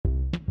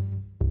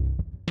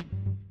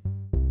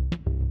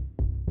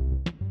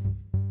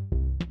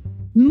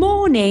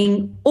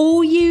Morning,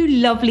 all you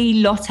lovely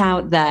lot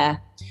out there.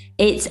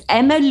 It's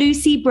Emma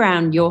Lucy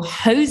Brown, your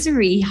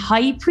hosiery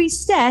high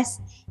priestess,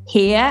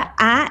 here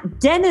at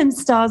Denim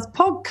Stars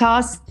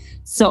podcast,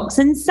 Socks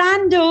and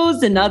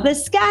Sandals and Other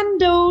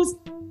Scandals,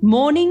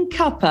 Morning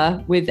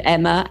Cuppa with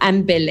Emma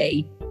and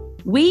Billy.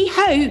 We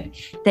hope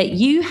that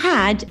you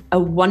had a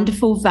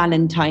wonderful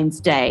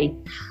Valentine's Day.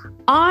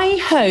 I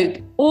hope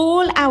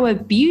all our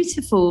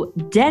beautiful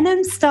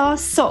Denim Star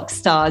sock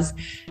stars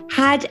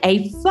had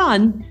a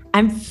fun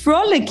and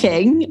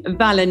frolicking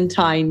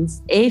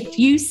Valentine's if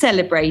you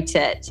celebrate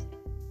it.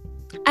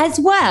 As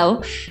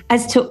well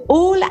as to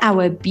all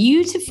our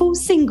beautiful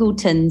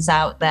singletons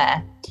out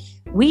there,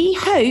 we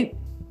hope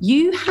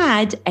you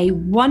had a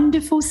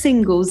wonderful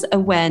Singles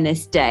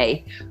Awareness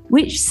Day,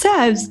 which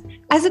serves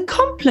as a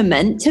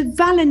complement to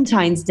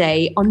Valentine's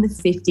Day on the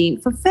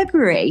 15th of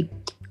February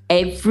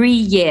every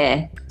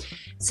year.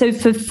 So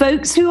for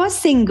folks who are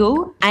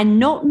single and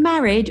not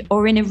married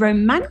or in a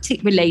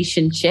romantic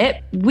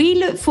relationship, we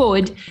look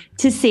forward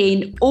to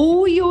seeing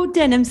all your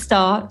Denim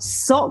Star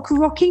sock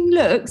rocking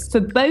looks for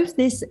both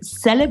this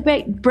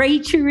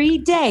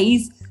celebratory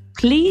days.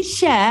 Please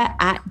share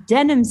at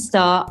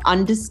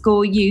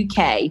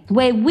denimstar_UK,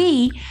 where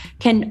we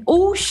can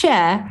all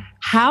share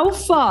how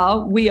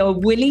far we are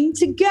willing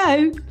to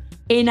go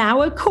in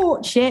our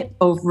courtship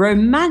of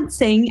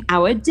romancing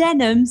our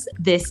denims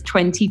this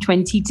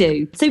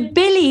 2022. So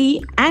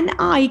Billy and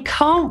I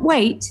can't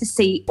wait to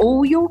see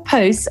all your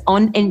posts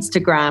on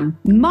Instagram.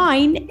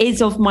 Mine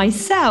is of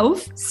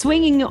myself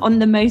swinging on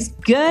the most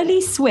girly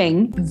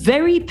swing,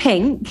 very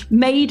pink,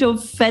 made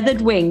of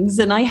feathered wings.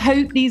 And I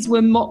hope these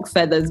were mock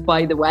feathers,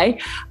 by the way.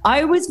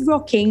 I was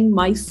rocking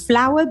my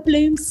flower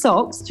bloom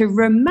socks to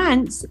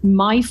romance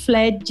my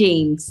flared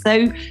jeans.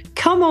 So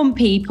come on,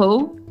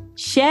 people.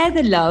 Share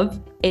the love.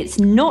 It's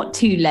not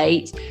too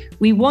late.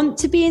 We want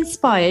to be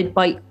inspired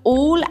by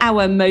all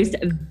our most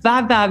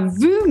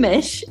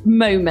vavavoomish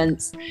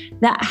moments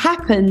that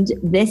happened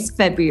this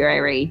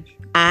February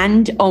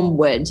and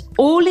onward,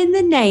 all in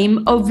the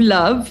name of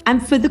love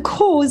and for the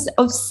cause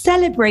of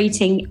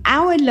celebrating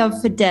our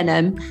love for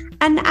denim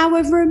and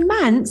our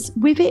romance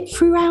with it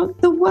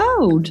throughout the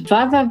world.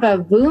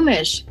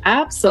 Vavavavoomish,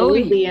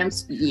 absolutely.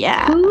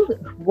 Yeah. Who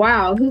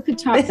could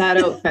top that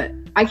outfit?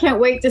 I can't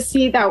wait to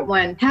see that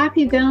one.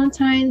 Happy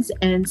Valentine's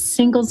and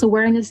Singles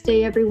Awareness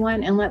Day,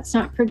 everyone. And let's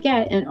not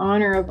forget, in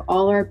honor of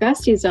all our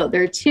besties out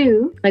there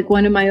too, like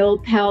one of my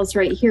old pals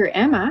right here,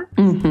 Emma,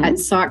 at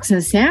Socks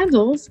and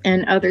Sandals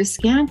and Other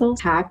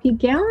Scandals, happy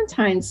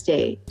Valentine's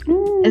Day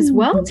as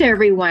well to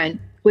everyone.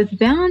 With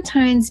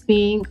Valentine's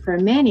being, for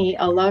many,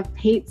 a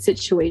love-hate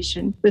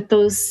situation, with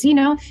those,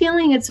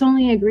 feeling it's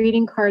only a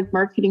greeting card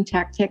marketing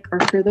tactic, or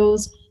for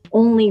those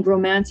only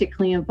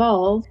romantically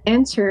involved,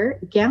 enter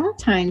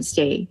Galentine's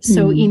Day.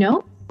 So,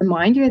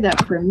 reminder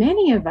that for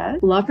many of us,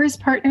 lovers,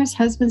 partners,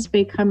 husbands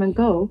may come and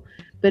go,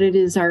 but it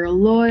is our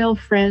loyal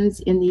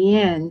friends in the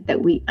end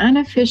that we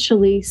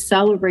unofficially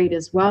celebrate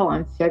as well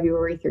on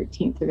February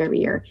 13th of every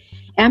year.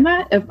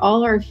 Emma, of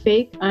all our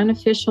fake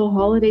unofficial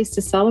holidays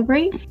to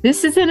celebrate,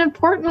 this is an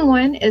important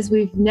one, as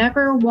we've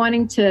never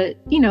wanting to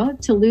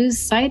lose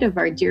sight of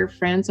our dear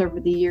friends over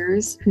the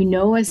years who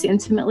know us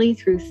intimately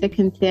through thick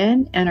and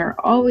thin and are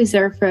always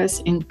there for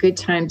us in good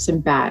times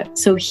and bad.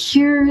 So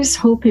here's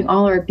hoping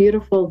all our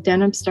beautiful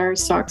Denim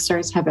Stars, Sock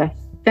Stars have a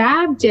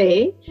fab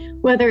day,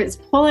 whether it's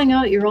pulling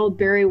out your old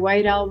Barry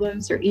White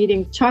albums or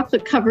eating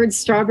chocolate-covered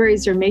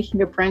strawberries or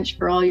making a brunch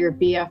for all your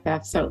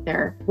BFFs out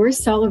there. We're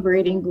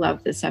celebrating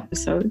love this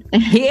episode.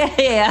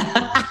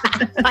 Yeah.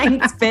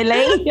 Thanks,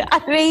 Billy. I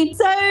mean,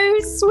 so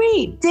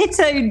sweet.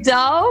 Ditto,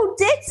 doll.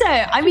 Ditto.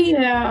 I mean,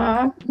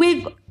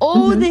 with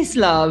all this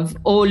love,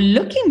 or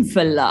looking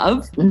for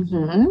love,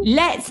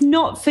 let's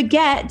not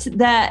forget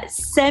that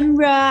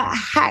Semra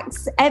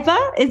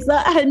Haxever, is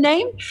that her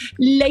name?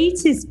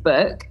 Latest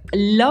book,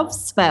 Love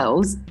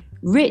Spells,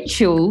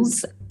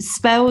 Rituals,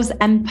 Spells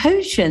and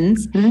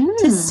Potions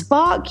to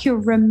Spark Your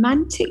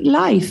Romantic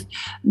Life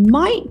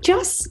might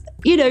just,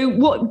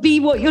 what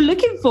you're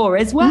looking for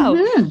as well.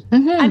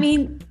 I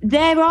mean,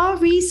 there are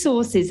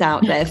resources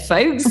out there,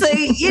 folks. So,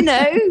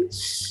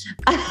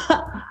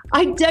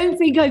 I don't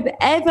think I've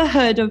ever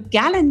heard of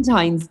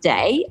Galentine's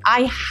Day.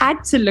 I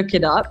had to look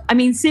it up. I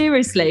mean,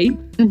 seriously,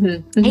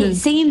 it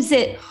seems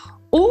that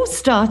all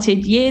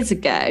started years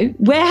ago.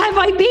 Where have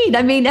I been?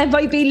 I mean, have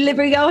I been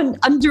living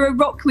under a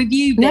rock with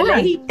you,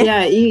 Billy?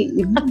 Yeah,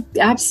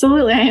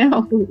 absolutely. I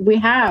know we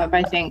have,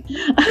 I think.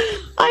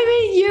 I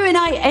mean, you and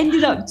I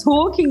ended up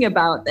talking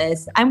about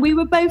this and we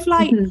were both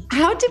like,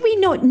 how did we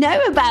not know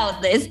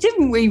about this?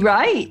 Didn't we,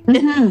 right?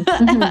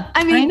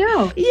 I mean, I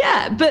know.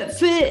 Yeah, but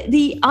for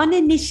the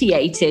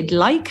uninitiated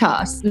like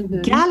us,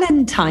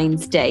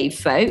 Galentine's Day,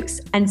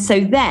 folks. And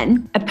so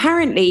then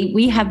apparently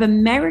we have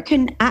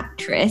American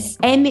actress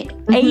Amy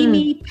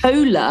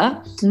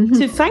Poehler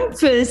to thank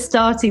for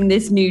starting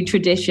this new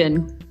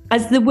tradition,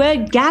 as the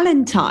word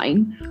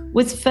galentine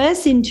was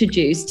first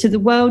introduced to the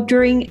world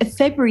during a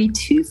February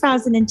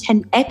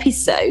 2010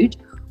 episode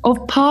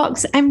of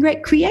Parks and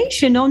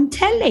Recreation on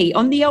telly,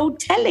 on the old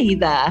telly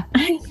there.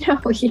 I know,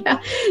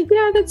 yeah.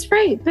 Yeah, that's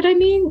right. But I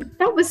mean,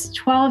 that was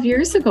 12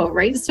 years ago,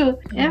 right? So,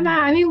 Emma,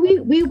 I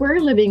mean, we were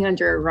living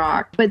under a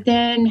rock. But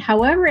then,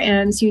 however,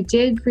 Ems, you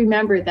did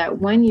remember that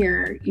one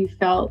year you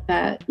felt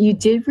that you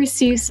did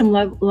receive some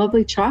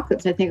lovely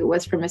chocolates. I think it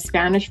was from a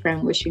Spanish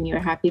friend wishing you a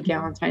happy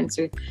Valentine's,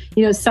 or,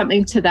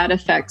 something to that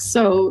effect.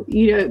 So,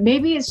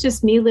 maybe it's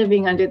just me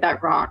living under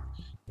that rock.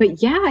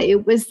 But yeah,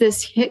 it was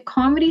this hit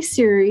comedy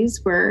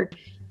series where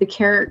the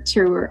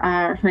character,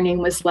 her name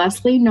was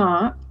Leslie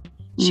Knopp.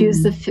 She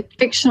was the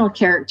fictional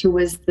character,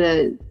 was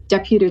the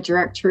deputy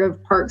director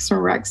of Parks and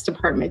Recs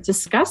department,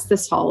 discussed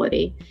this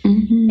holiday.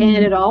 And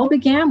it all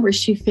began where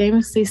she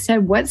famously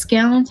said, "What's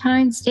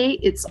Galentine's Day?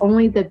 It's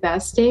only the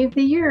best day of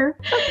the year."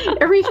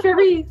 Every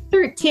February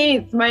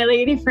 13th, my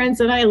lady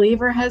friends and I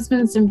leave our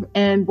husbands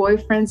and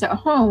boyfriends at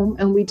home,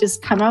 and we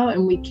just come out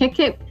and we kick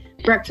it.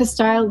 Breakfast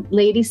style,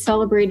 ladies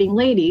celebrating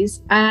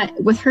ladies,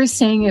 with her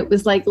saying it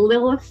was like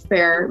Lilith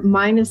Fair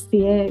minus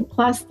the egg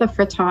plus the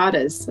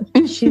frittatas.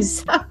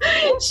 She's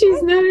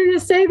never to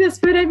say this,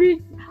 but I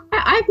mean,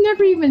 I've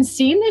never even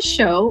seen this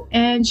show,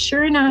 and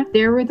sure enough,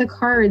 there were the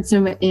cards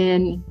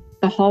in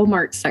the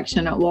Hallmark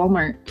section at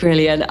Walmart.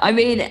 Brilliant. I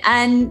mean,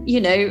 and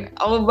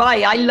all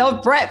right, I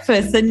love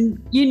breakfast, and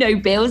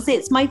Bills,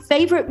 it's my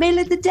favorite meal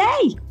of the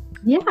day.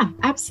 Yeah,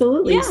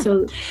 absolutely. Yeah.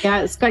 So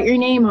yeah, it's got your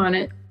name on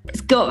it. It's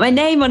got my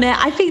name on it.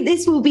 I think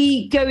this will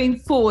be going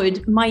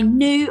forward, my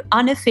new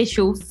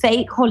unofficial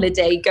fake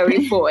holiday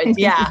going forward.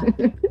 Yeah.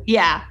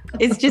 Yeah.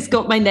 It's just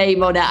got my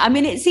name on it. I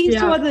mean, it seems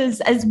to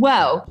others as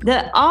well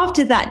that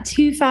after that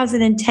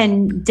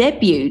 2010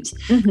 debut,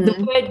 the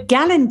word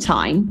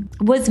Galentine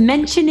was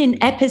mentioned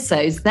in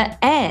episodes that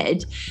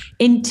aired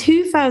in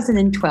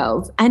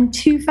 2012 and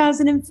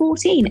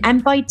 2014.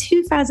 And by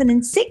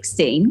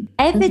 2016,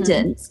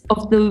 evidence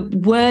of the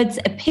word's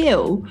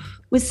appeal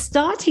was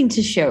starting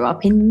to show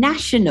up in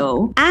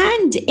national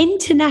and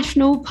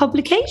international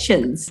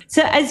publications.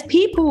 So as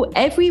people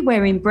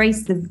everywhere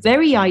embrace the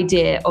very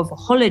idea of a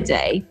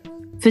holiday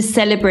for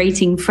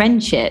celebrating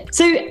friendship.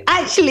 So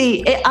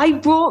actually, I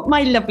brought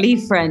my lovely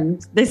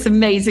friend this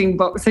amazing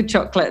box of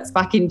chocolates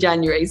back in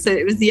January. So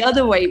it was the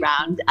other way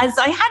around, as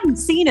I hadn't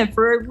seen her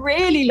for a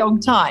really long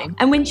time.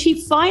 And when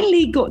she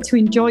finally got to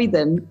enjoy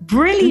them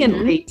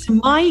brilliantly, to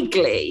my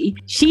glee,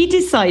 she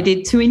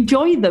decided to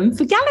enjoy them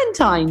for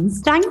Galentine's,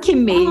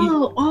 thanking me.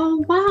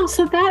 Oh, wow.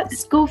 So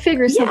that's, go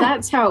figure. So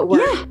that's how it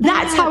worked. Yeah,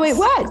 that's how it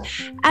worked.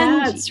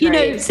 And,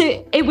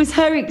 so it was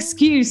her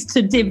excuse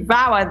to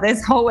devour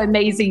this whole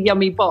amazing,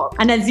 yummy box.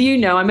 And as you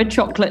know, I'm a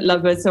chocolate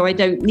lover, so I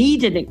don't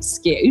need an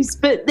excuse.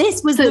 But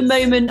this was the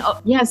moment of...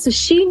 Yeah, so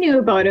she knew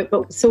about it,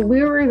 but so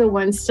we were the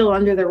ones still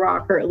under the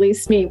rock, or at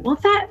least me. Well,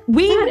 that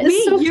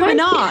is so you funny.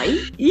 and I.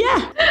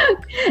 Yeah.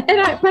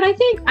 But I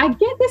think I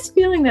get this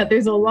feeling that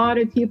there's a lot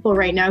of people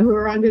right now who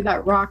are under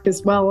that rock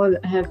as well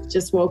and have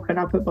just woken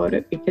up about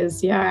it,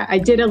 because I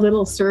did a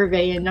little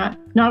survey and not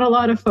a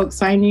lot of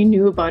folks I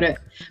knew about it.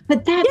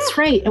 But that's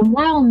right. And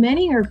while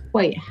many are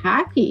quite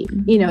happy,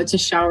 to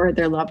shower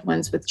their loved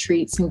ones with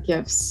treats and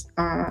gifts,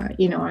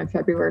 on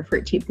February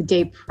 14th, the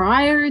day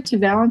prior to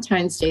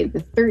Valentine's Day, the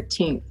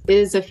 13th,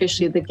 is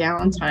officially the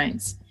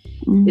Galentine's,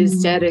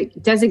 is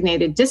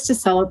designated just to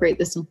celebrate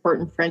this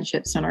important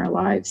friendships in our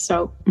lives.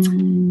 So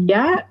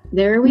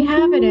there we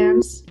have it,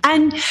 Ems.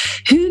 And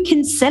who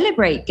can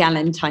celebrate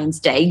Galentine's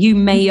Day, you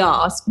may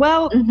ask?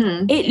 Well,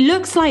 it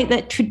looks like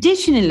that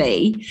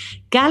traditionally,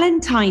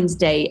 Galentine's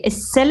Day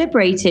is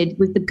celebrated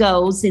with the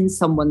girls in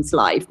someone's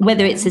life,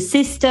 whether it's a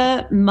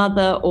sister,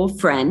 mother, or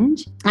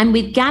friend. And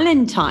with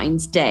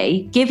Galentine's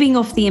Day giving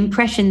off the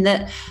impression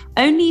that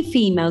only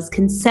females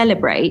can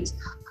celebrate,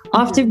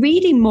 after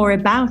reading more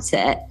about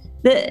it,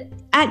 that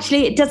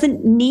actually it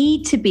doesn't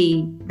need to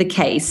be the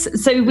case.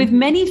 So with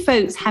many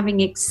folks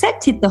having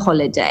accepted the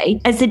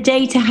holiday as a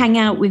day to hang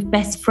out with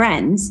best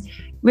friends,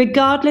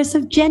 regardless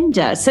of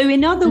gender. So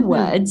in other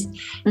words,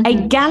 a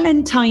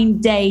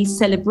Galentine Day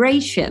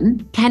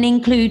celebration can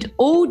include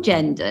all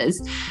genders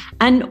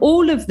and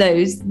all of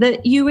those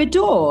that you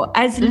adore,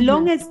 as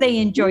long as they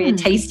enjoy a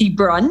tasty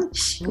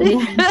brunch.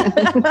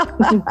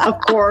 Of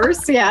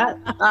course, yeah.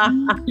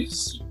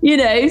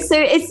 So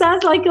it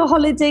sounds like a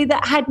holiday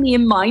that had me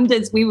in mind,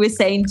 as we were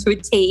saying, to a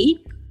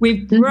T,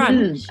 with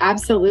brunch.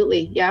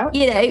 Absolutely, yeah.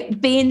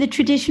 Being the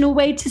traditional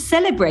way to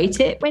celebrate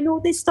it when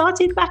all this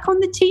started back on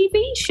the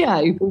TV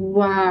show.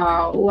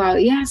 Wow.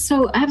 Yeah,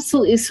 so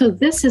absolutely. So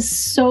this is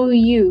so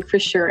you for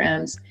sure,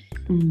 Ems.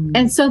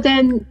 And so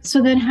then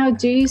how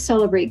do you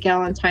celebrate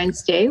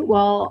Galentine's Day?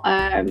 Well,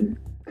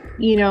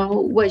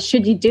 what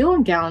should you do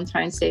on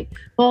Galentine's Day?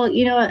 Well,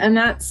 and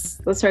that's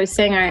what I was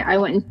saying. I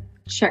went and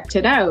checked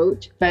it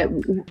out, but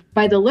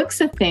by the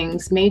looks of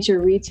things, major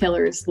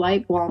retailers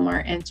like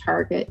Walmart and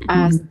Target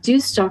do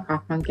stock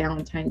up on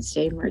Galentine's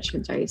Day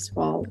merchandise,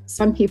 while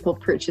some people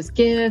purchase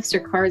gifts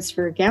or cards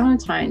for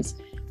Galentine's.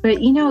 But,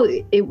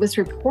 it was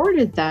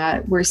reported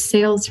that where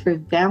sales for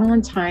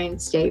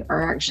Valentine's Day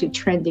are actually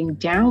trending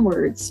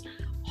downwards,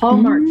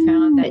 Hallmark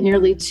found that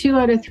nearly 2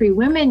 out of 3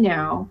 women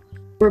now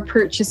we're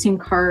purchasing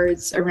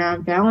cards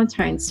around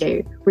Valentine's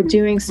Day. We're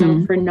doing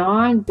so for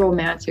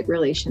non-romantic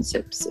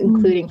relationships,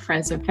 including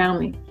friends and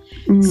family.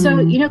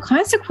 So,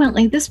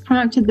 consequently, this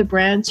prompted the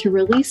brand to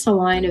release a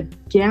line of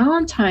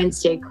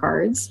Galentine's Day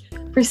cards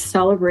for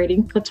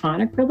celebrating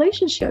platonic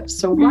relationships.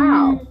 So,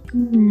 wow,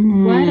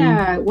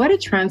 what a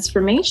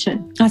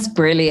transformation. That's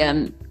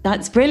brilliant.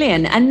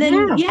 And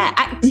then,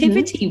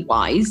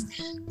 activity-wise,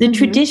 the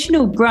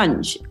traditional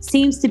brunch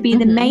seems to be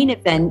the main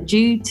event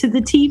due to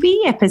the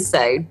TV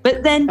episode.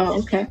 But then,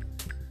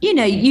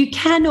 you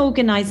can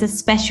organize a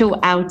special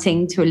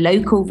outing to a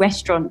local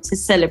restaurant to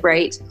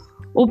celebrate,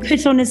 or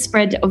put on a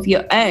spread of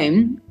your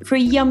own for a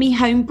yummy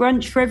home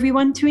brunch for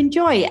everyone to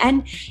enjoy.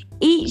 And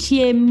each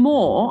year,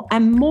 more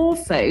and more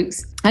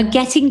folks are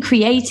getting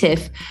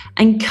creative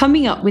and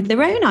coming up with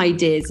their own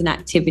ideas and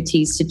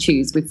activities to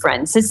choose with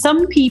friends. So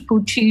some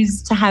people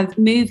choose to have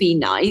movie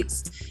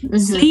nights,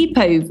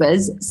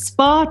 sleepovers,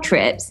 spa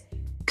trips,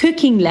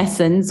 cooking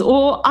lessons,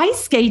 or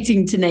ice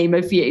skating, to name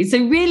a few. So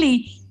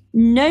really,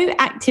 no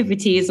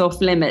activity is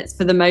off limits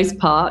for the most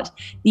part.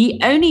 The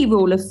only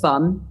rule of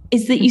thumb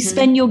is that you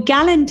spend your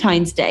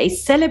Galentine's Day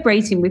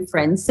celebrating with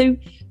friends. So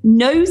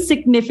no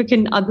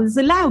significant others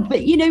allowed.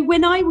 But,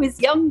 when I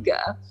was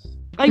younger,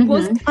 I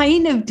was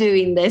kind of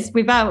doing this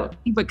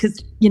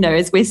because,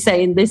 as we're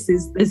saying, this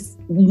is this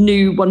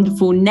new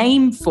wonderful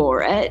name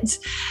for it.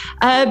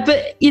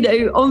 But,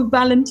 on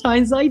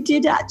Valentine's, I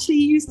did actually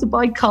used to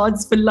buy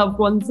cards for loved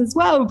ones as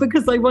well,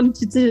 because I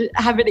wanted to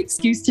have an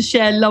excuse to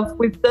share love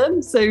with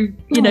them. So,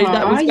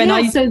 that was when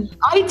I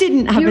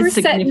didn't have a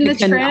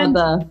significant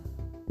other.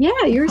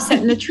 Yeah, you were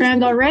setting the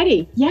trend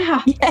already.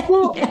 Yeah.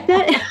 Well,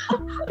 I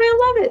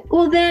love it.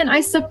 Well, then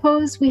I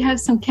suppose we have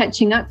some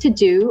catching up to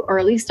do, or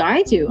at least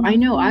I do. I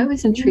know I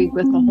was intrigued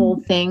with the whole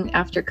thing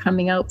after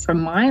coming out from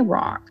my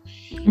rock.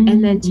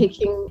 And then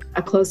taking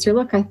a closer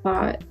look, I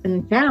thought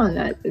and found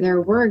that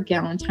there were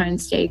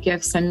Galentine's Day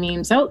gifts and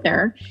memes out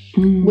there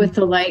with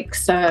the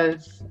likes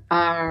of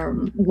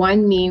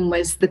one meme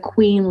was the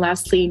Queen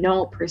Leslie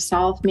Knope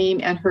herself meme,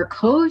 and her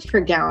code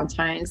for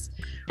Galentine's,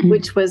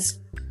 which was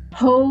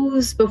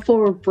pose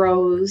before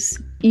bros,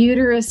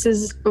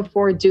 uteruses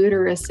before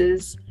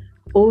deuteruses,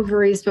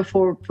 ovaries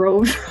before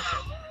bro.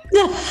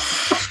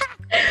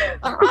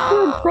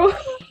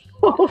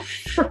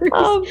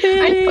 Oh,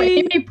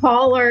 Amy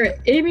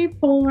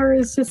Poehler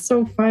is just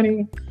so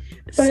funny.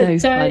 But, so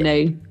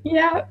funny.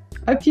 Yeah,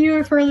 a few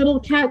of her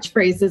little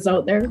catchphrases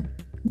out there.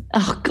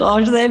 Oh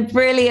gosh, they're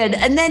brilliant.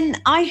 And then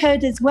I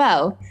heard as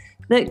well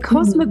that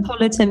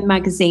Cosmopolitan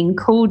magazine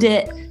called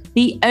it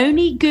the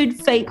only good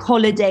fake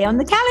holiday on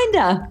the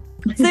calendar.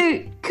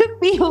 So could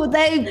be,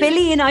 although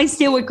Billy and I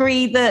still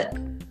agree that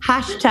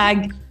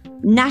hashtag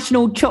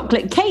National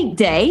Chocolate Cake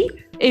Day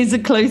is a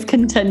close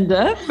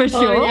contender for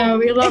sure. Oh yeah,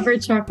 we love our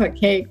chocolate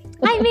cake.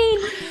 I mean,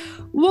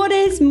 what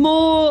is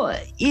more,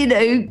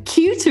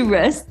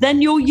 cuterous than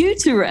your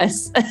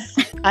uterus,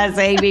 as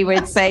Amy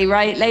would say,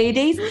 right,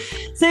 ladies?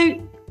 So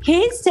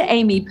here's to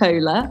Amy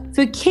Poehler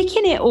for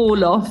kicking it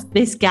all off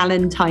this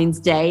Galentine's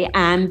Day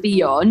and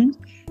beyond.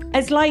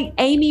 As like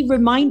Amy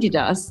reminded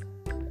us,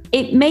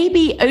 it may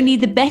be only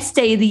the best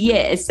day of the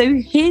year. So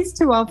here's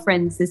to our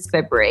friends this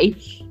February.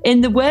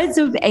 In the words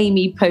of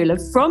Amy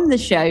Poehler from the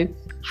show,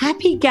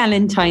 happy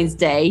Galentine's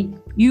Day.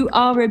 You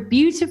are a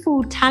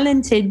beautiful,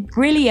 talented,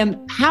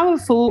 brilliant,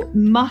 powerful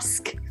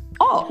musk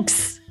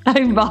ox. Oh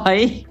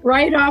my.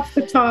 Right off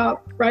the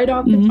top.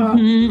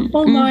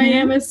 Oh my,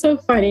 Emma, so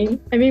funny.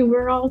 I mean,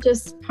 we're all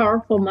just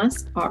powerful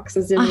musk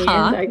oxes in the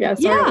end, I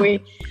guess, aren't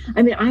we?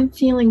 I mean, I'm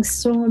feeling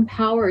so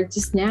empowered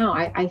just now.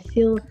 I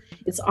feel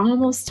it's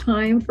almost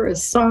time for a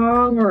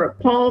song or a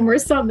poem or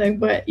something.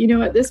 But,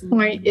 at this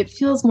point, it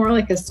feels more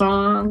like a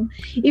song,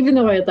 even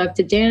though I'd love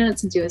to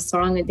dance and do a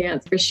song and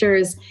dance for sure,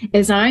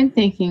 as I'm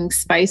thinking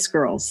Spice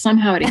Girls,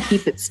 somehow to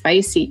keep it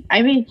spicy.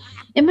 I mean,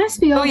 it must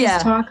be all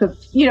this talk of,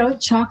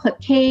 chocolate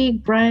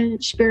cake,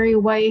 brunch, Barry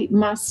White,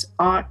 musk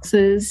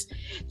oxes.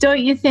 Don't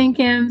you think,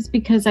 Ems?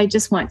 Because I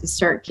just want to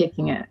start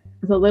kicking it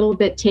with a little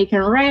bit taken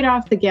right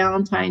off the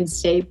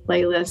Galentine's Day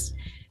playlist.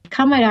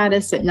 Coming at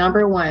us at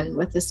number 1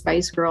 with the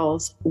Spice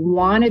Girls,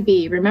 Wanna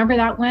Be. Remember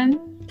that one?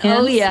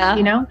 Oh, yeah.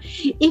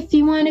 If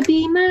you want to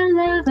be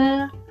my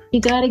lover, you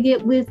got to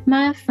get with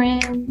my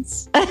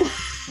friends.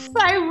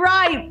 So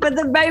right for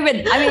the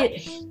moment. I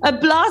mean, a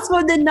blast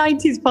from the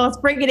 90s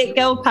past, bringing it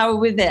girl power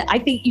with it. I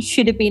think you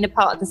should have been a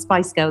part of the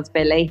Spice Girls,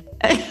 Billy.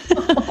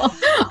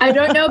 I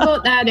don't know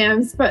about that,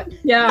 Ems, but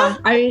yeah,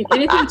 I mean,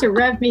 anything to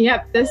rev me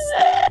up this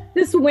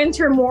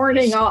winter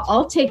morning,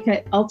 I'll take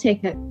it.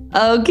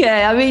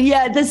 Okay. I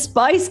mean, the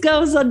Spice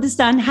Girls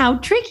understand how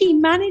tricky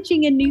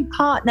managing a new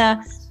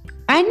partner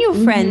and your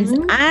friends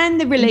and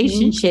the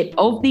relationship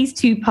of these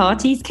two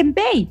parties can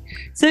be.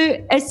 So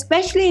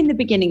especially in the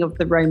beginning of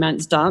the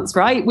romance dance,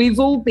 right? We've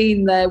all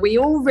been there. We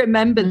all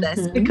remember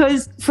this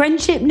because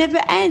friendship never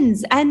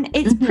ends. And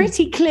it's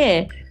pretty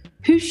clear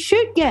who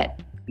should get,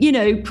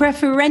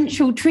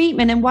 preferential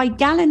treatment and why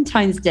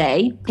Galentine's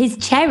Day is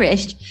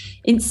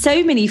cherished in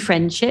so many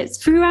friendships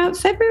throughout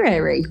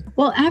February.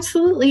 Well,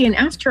 absolutely. And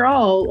after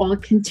all, while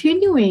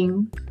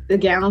continuing the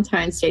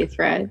Valentine's Day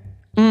thread.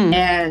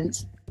 And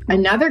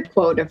another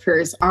quote of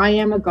hers, I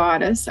am a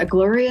goddess, a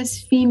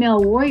glorious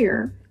female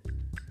warrior.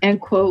 And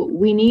quote,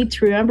 we need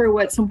to remember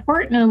what's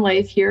important in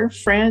life here,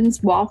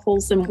 friends,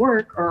 waffles, and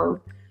work,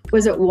 or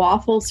was it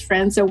waffles,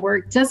 friends, and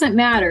work? Doesn't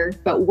matter,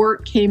 but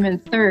work came in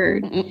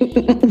third.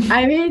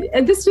 I mean,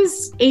 this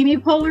was Amy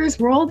Poehler's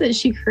world that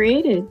she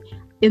created.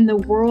 In the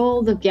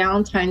world of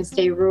Valentine's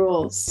Day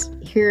rules,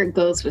 here it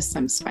goes with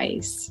some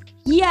spice.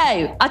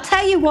 Yo, I'll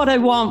tell you what I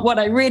want, what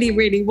I really,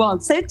 really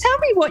want. So tell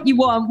me what you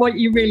want, what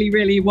you really,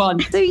 really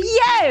want. So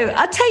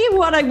I'll tell you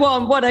what I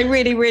want, what I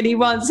really, really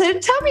want. So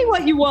tell me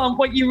what you want,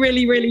 what you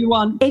really, really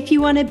want. If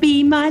you want to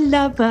be my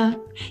lover,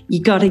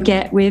 you got to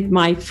get with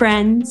my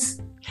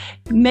friends.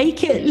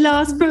 Make it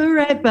last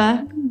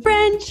forever.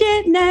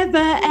 Friendship never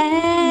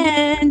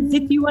ends.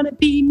 If you want to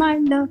be my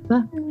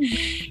lover,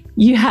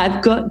 you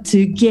have got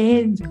to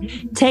give.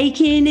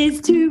 Taking is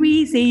too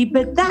easy,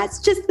 but that's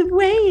just the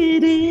way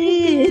it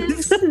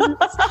is.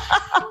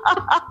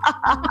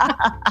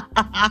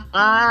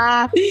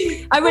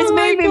 I was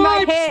moving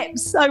my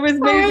hips. I was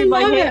moving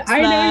my hips.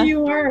 I know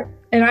you are.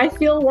 And I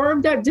feel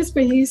warmed up just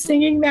by you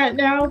singing that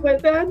now.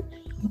 But then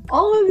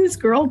all of this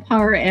girl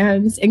power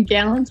ends, and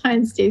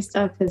Valentine's Day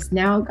stuff has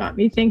now got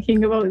me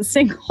thinking about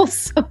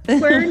Singles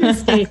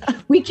Awareness Day.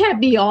 We can't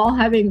be all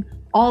having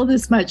all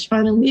this much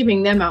fun and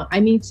leaving them out. I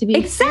mean, to be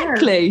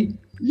exactly fair,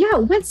 yeah,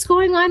 what's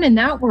going on in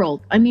that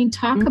world? I mean,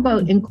 talk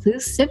about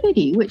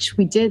inclusivity, which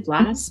we did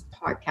last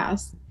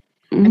podcast.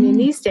 I mean,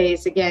 these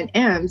days, again,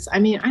 Ems, I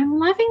mean, I'm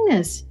loving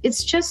this.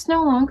 It's just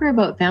no longer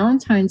about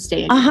Valentine's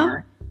Day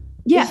anymore.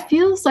 Yeah. It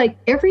feels like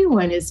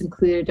everyone is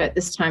included at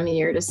this time of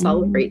year to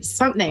celebrate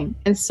something.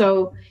 And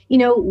so, you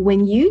know,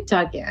 when you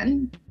dug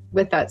in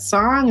with that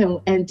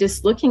song and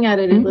just looking at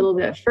it a little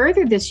bit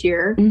further this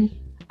year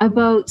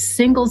about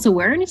Singles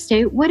Awareness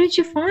Day, what did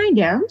you find,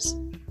 Ems?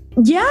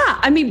 Yeah,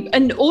 I mean,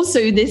 and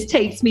also this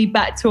takes me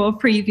back to our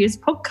previous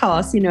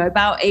podcast, you know,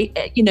 about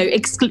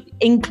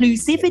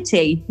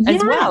inclusivity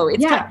as well.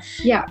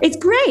 It's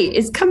great.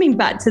 It's coming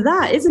back to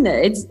that, isn't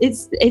it?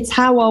 It's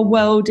how our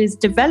world is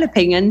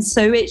developing, and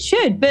so it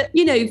should. But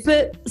you know,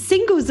 for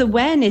Singles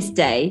Awareness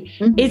Day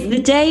is the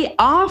day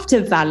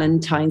after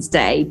Valentine's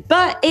Day,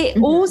 but it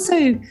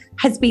also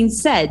has been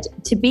said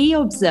to be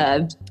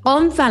observed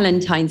on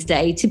Valentine's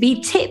Day to be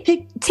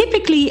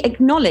typically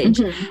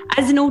acknowledged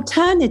as an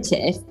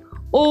alternative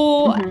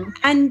or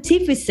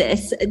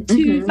antithesis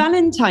to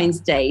Valentine's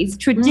Day's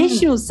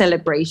traditional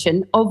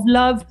celebration of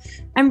love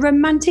and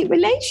romantic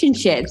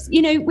relationships,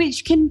 you know,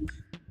 which can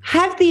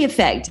have the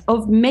effect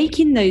of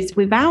making those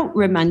without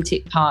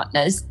romantic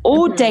partners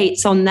or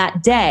dates on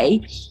that day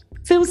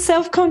feel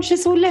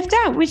self-conscious or left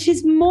out, which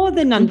is more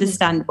than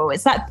understandable.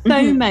 It's that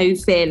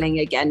FOMO feeling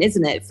again,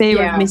 isn't it?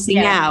 Fear of missing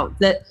out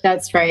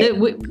that's right. That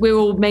we're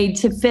all made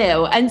to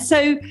feel. And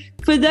so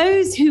for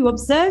those who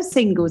observe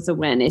Singles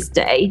Awareness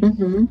Day,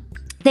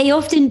 they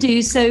often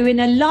do so in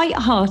a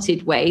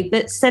light-hearted way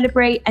that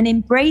celebrate and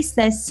embrace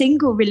their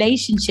single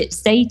relationship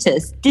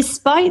status,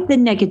 despite the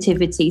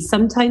negativity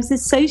sometimes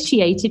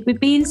associated with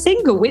being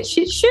single, which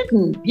it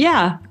shouldn't.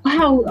 Yeah.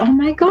 Wow. Oh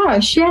my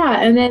gosh. Yeah.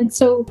 And then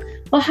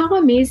well, how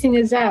amazing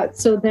is that?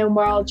 So then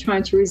while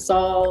trying to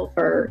resolve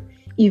or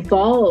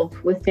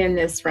evolve within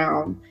this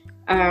realm,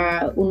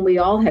 when we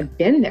all have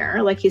been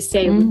there, like you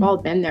say, we've all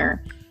been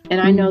there. And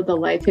I know the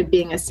life of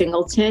being a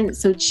singleton.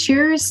 So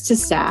cheers to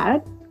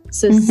sad.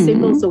 So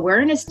Singles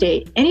Awareness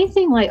Day,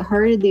 anything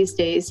lighthearted these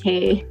days,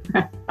 hey,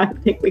 I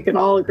think we can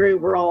all agree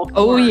we're all.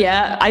 Oh,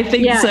 yeah, I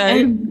think so.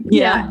 And,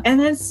 and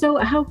then so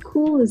how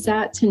cool is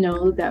that to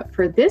know that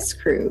for this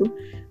crew,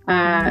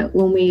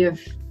 when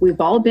we've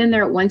all been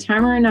there at one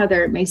time or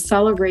another, may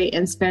celebrate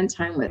and spend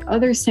time with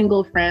other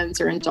single friends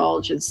or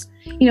indulge in,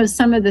 you know,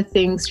 some of the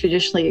things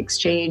traditionally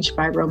exchanged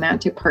by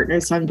romantic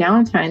partners on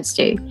Valentine's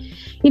Day,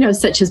 you know,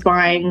 such as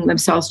buying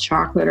themselves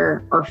chocolate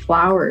or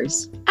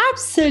flowers.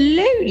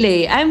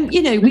 Absolutely. And,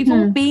 you know, we've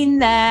all been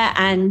there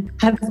and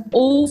have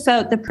all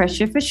felt the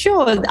pressure for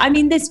sure. I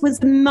mean, this was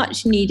a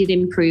much needed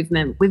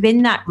improvement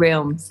within that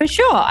realm for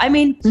sure. I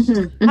mean,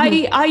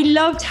 I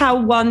loved how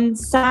one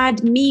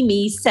sad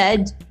Mimi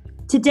said,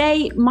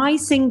 today, my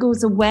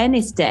Singles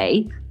Awareness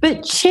Day,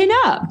 but chin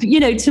up, you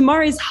know,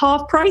 tomorrow's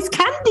half price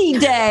candy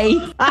day.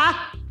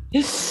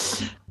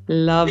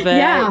 Love it.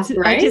 Yeah,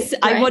 right?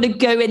 I want to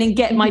go in and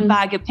get my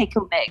bag of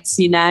pickle mix,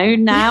 you know,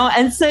 now.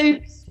 And so,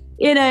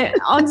 you know,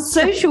 on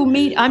social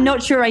media, I'm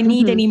not sure I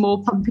need any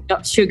more pumping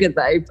up sugar,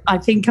 though. I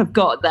think I've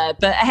got there.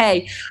 But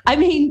hey, I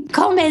mean,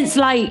 comments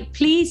like,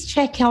 please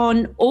check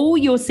on all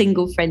your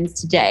single friends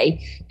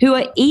today who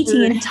are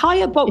eating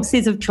entire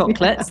boxes of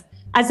chocolates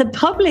as a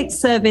public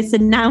service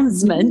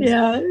announcement.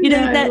 I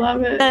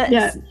love it.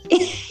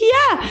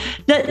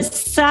 That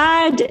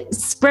sad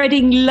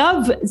spreading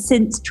love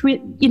since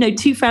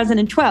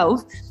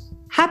 2012.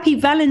 Happy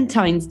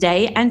Valentine's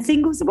Day and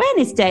Singles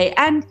Awareness Day.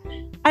 And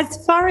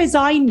as far as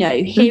I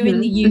know, here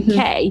in the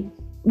UK,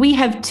 we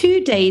have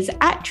 2 days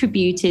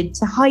attributed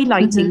to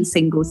highlighting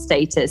single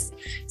status.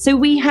 So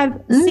we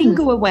have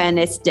Single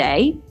Awareness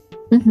Day.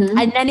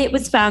 And then it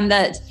was found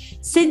that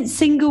since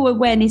Single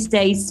Awareness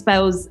Day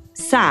spells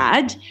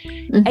sad,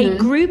 a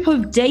group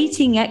of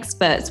dating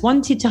experts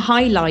wanted to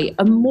highlight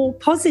a more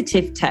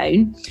positive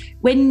tone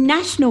when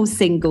National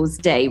Singles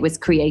Day was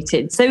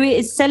created. So it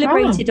is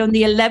celebrated on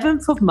the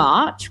 11th of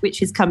March,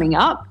 which is coming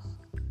up,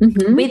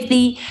 with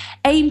the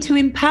aim to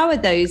empower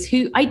those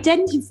who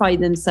identify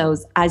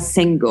themselves as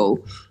single.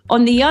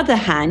 On the other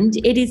hand,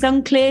 it is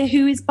unclear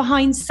who is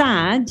behind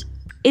sad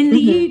in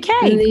the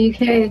UK. In the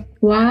UK.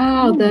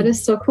 Wow, that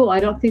is so cool. I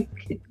don't think,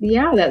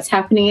 that's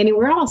happening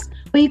anywhere else.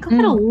 Well, you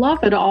gotta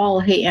love it all.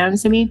 Hey,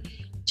 Ems. I mean,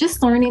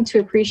 just learning to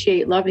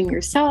appreciate loving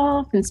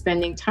yourself and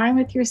spending time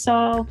with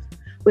yourself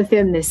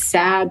within this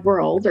sad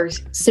world or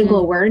Single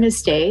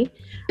Awareness Day,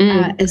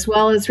 as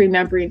well as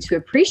remembering to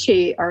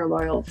appreciate our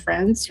loyal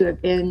friends who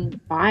have been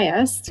by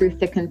us through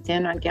thick and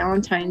thin on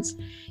Galentine's.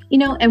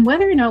 And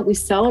whether or not we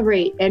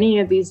celebrate any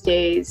of these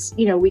days,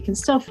 we can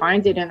still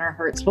find it in our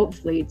hearts,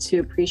 hopefully, to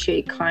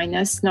appreciate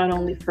kindness, not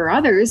only for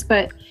others,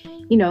 but,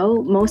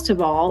 most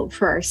of all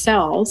for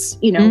ourselves.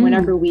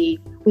 Whenever we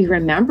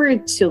remember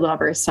to love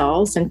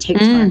ourselves and take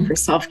time for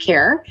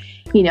self-care,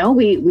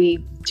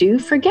 we do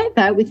forget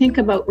that.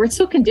 We're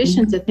so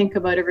conditioned to think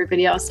about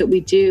everybody else that we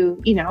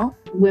do.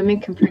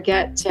 Women can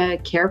forget to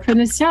care for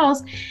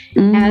themselves.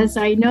 As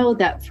I know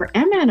that for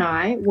Emma and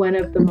I, one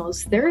of the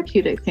most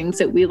therapeutic things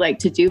that we like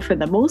to do for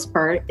the most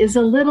part is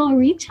a little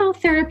retail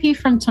therapy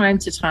from time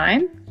to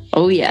time.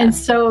 Oh, yeah. And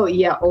so,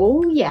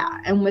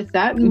 And with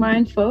that in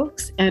mind,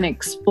 folks, and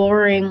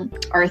exploring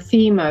our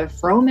theme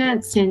of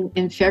romance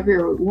in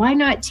February, why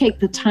not take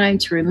the time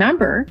to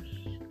remember,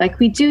 like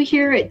we do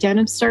here at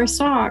Denim Star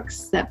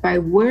Socks, that by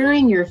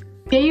wearing your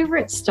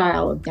favorite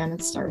style of Denim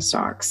Star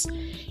Socks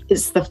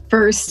is the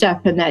first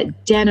step in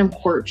that denim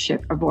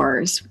courtship of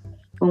ours.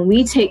 When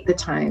we take the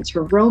time to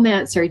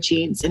romance our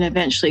jeans and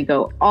eventually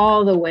go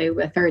all the way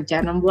with our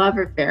denim love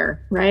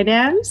affair. Right,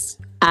 Ems?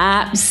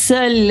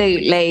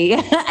 Absolutely.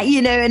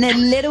 And a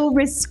little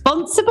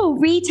responsible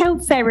retail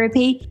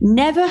therapy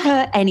never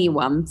hurt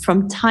anyone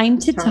from time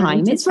to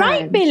time. It's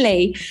right,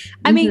 Billy.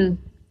 I mean,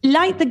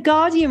 like The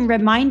Guardian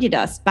reminded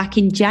us back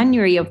in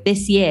January of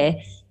this year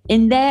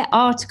in their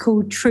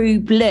article,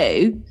 True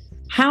Blue,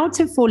 How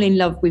to Fall in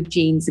Love with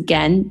Jeans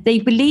Again, they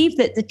believe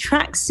that the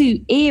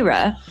tracksuit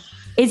era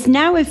is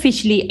now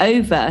officially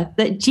over,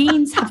 that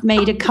jeans have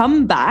made a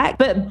comeback,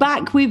 but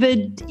back with a,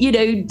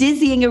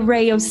 dizzying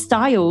array of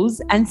styles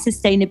and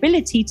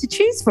sustainability to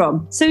choose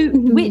from. So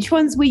which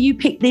ones will you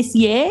pick this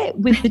year,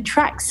 with the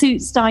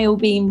tracksuit style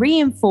being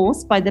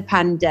reinforced by the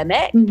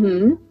pandemic,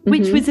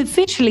 which was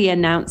officially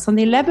announced on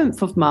the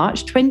 11th of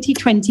March,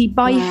 2020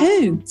 by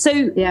who? So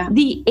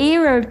the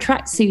era of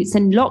tracksuits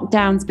and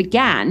lockdowns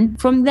began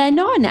from then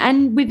on,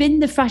 and within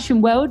the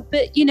fashion world,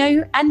 but,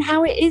 and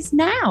how it is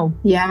now.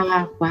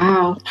 Yeah, wow.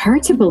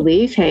 Hard to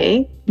believe,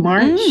 hey?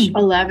 March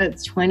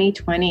 11th,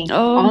 2020.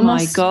 Oh, almost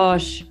my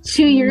gosh.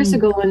 2 years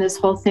ago when this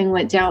whole thing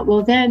went down.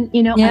 Well, then,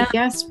 I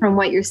guess from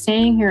what you're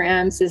saying here,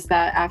 Ems, is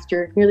that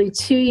after nearly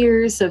 2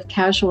 years of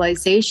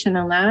casualization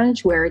and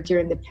loungewear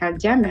during the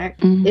pandemic,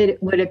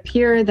 it would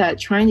appear that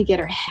trying to get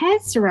our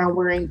heads around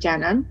wearing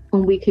denim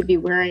when we could be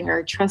wearing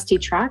our trusty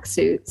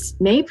tracksuits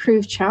may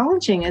prove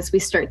challenging as we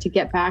start to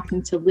get back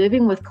into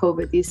living with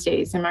COVID these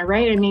days. Am I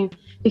right? I mean,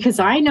 because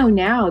I know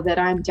now that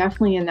I'm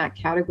definitely in that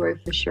category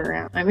for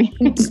sure. I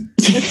mean,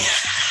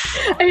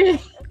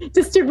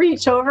 just to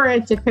reach over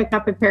and to pick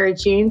up a pair of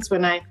jeans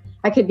when I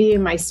could be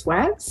in my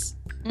sweats.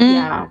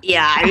 Yeah.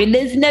 I mean,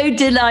 there's no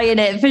denying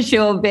it for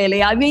sure,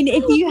 Billy. I mean,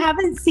 if you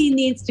haven't seen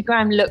the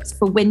Instagram looks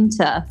for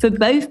winter for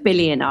both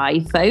Billy and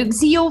I,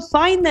 folks, you'll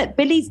find that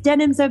Billy's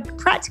denims are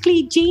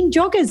practically jean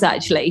joggers,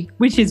 actually,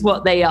 which is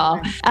what they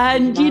are.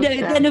 And,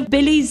 then if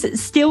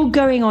Billy's still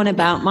going on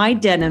about my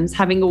denims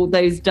having all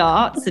those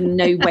darts and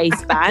no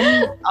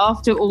waistband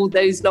after all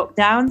those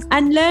lockdowns,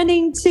 and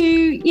learning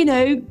to,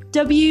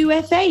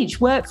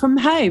 WFH, work from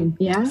home.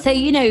 Yeah.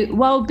 So,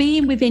 while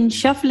being within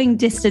shuffling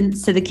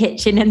distance to the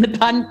kitchen and the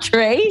pantry,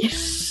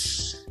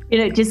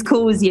 it just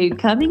calls you,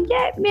 come and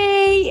get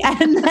me.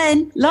 And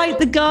then, like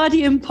The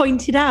Guardian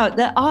pointed out,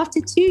 that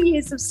after 2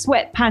 years of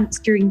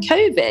sweatpants during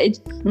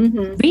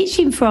COVID,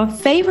 reaching for our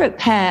favorite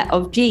pair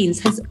of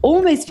jeans has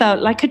almost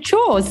felt like a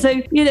chore.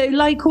 So,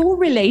 like all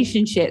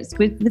relationships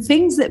with the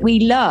things that we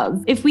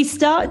love, if we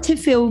start to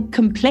feel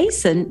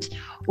complacent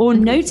or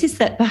notice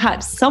that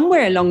perhaps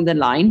somewhere along the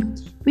line,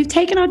 we've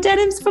taken our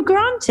denims for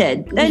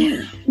granted.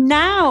 Then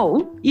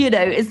now,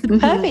 is the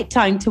perfect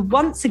time to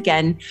once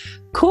again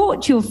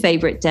court your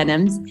favorite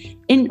denims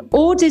in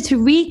order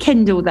to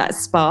rekindle that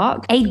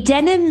spark. A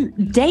denim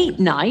date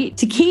night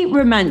to keep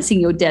romancing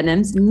your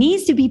denims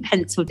needs to be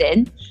penciled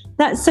in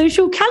that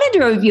social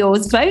calendar of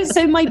yours, folks.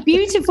 So my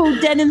beautiful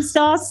Denim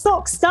Star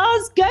Sock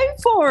stars, go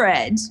for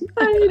it.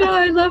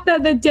 I love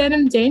that, the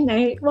denim date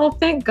night. Well,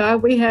 thank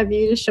God we have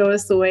you to show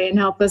us the way and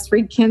help us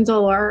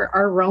rekindle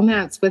our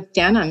romance with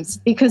denims.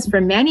 Because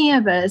for many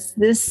of us,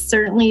 this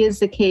certainly is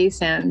the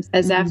case, Ems,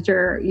 as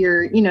after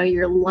your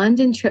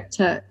London trip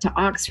to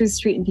Oxford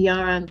Street and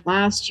beyond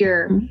last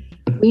year,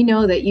 We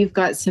know that you've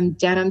got some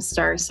Denim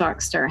Star,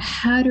 Sock Star,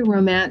 how to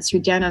romance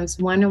your denims,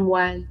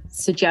 one-on-one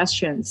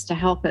suggestions to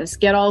help us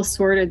get all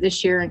sorted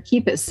this year and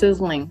keep it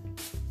sizzling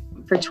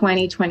for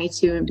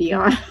 2022 and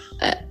beyond.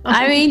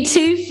 I mean,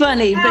 too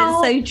funny,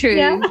 but so true.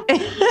 Yeah.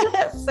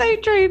 So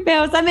true,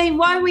 Bills. I mean,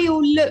 why we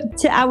all look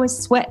to our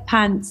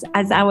sweatpants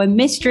as our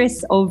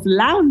mistress of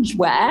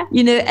loungewear,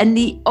 and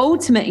the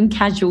ultimate in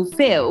casual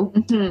feel,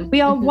 we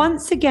are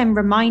once again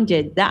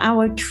reminded that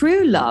our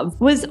true love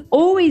was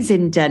always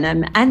in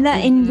denim, and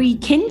that in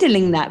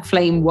rekindling that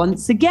flame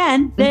once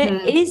again, there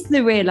is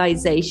the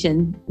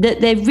realization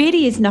that there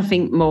really is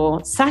nothing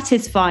more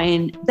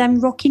satisfying than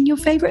rocking your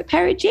favorite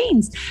pair of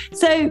jeans.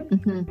 So,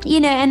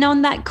 and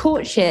on that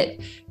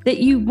courtship that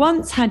you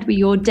once had with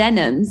your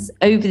denims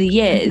over the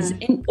years,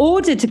 in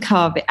order to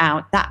carve it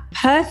out, that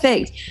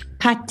perfect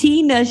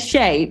patina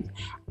shape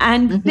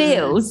and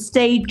feel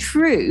stayed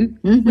true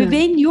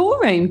within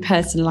your own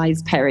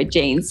personalized pair of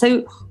jeans.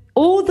 So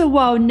all the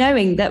while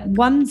knowing that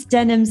one's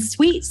denim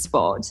sweet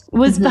spot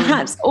was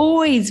perhaps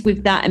always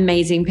with that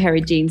amazing pair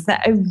of jeans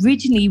that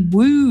originally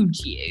wooed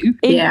you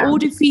in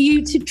order for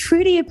you to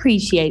truly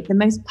appreciate the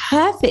most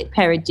perfect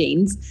pair of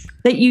jeans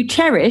that you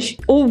cherish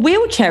or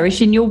will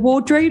cherish in your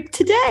wardrobe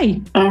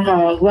today.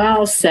 Oh,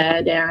 well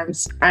said,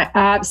 Ams.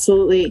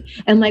 Absolutely.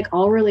 And like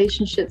all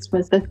relationships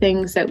with the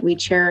things that we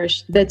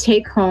cherish, the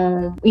take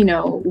home,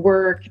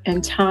 work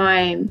and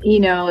time,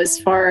 as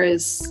far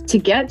as to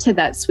get to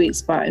that sweet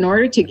spot, in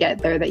order to get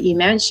there that you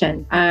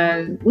mentioned,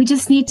 we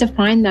just need to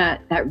find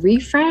that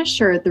refresh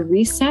or the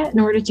reset in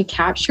order to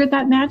capture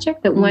that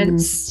magic that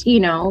once,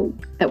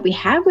 that we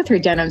had with our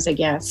denims, I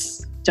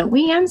guess. Don't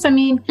we, Ems? I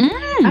mean,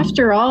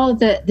 after all,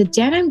 the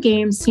denim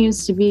game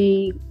seems to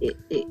be,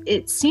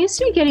 it seems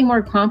to be getting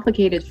more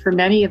complicated for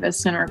many of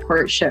us in our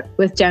courtship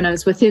with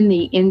denims within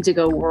the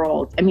indigo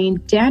world. I mean,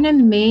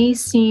 denim may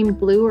seem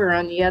bluer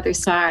on the other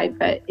side,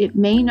 but it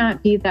may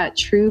not be that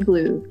true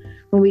blue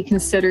when we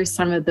consider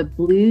some of the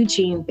blue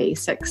jean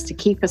basics to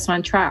keep us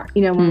on track,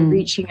 when we're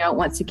reaching out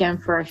once again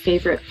for our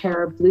favorite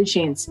pair of blue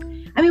jeans.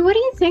 I mean, what do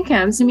you think,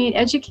 Ems? I mean,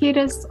 educate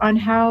us on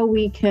how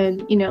we can,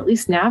 at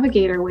least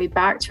navigate our way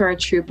back to our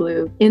true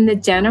blue in the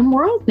denim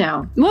world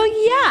now. Well,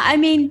 yeah, I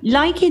mean,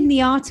 like in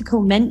the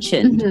article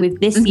mentioned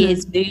with this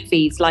year's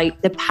movies,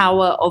 like The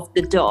Power of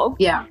the Dog.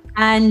 Yeah.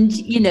 And,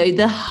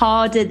 The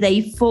Harder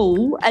They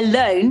Fall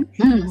alone,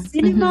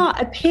 cinema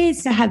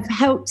appears to have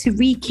helped to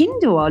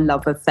rekindle our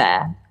love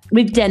affair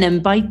with denim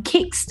by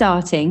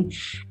kickstarting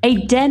a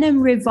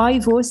denim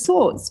revival of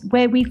sorts,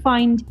 where we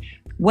find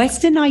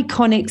Western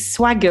iconic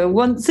swagger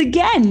once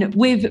again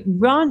with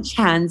ranch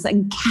hands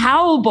and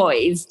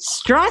cowboys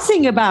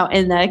strutting about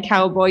in their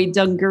cowboy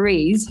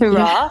dungarees.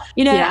 Hurrah.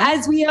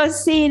 As we are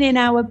seeing in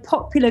our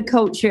popular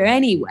culture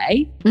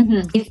anyway,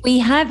 if we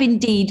have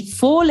indeed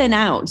fallen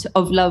out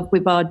of love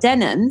with our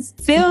denims,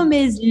 film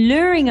is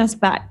luring us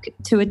back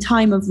to a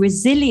time of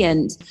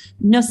resilient,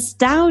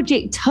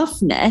 nostalgic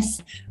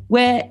toughness,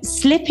 where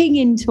slipping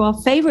into our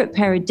favorite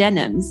pair of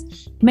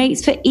denims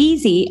makes for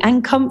easy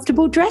and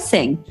comfortable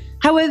dressing.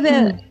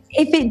 However,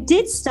 if it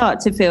did start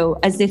to feel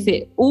as if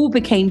it all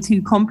became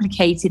too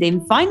complicated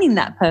in finding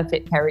that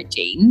perfect pair of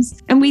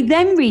jeans, and we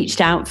then reached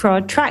out for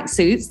our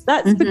tracksuits,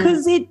 that's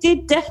because it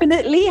did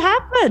definitely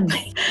happen.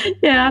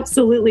 Yeah,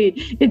 absolutely.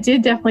 It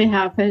did definitely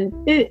happen.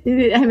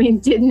 I mean,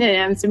 didn't it,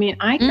 Ems? I mean,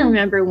 I can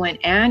remember when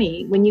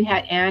you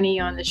had Annie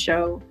on the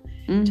show,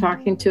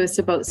 talking to us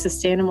about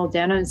sustainable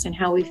denims and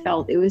how we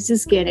felt it was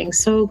just getting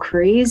so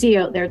crazy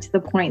out there, to the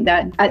point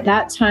that at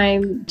that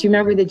time, do you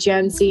remember the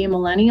Gen Z and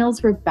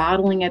millennials were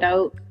battling it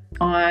out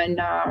on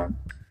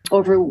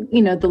over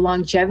the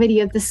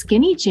longevity of the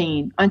skinny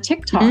jean on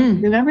TikTok?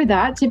 Remember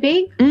that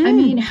debate? I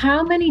mean,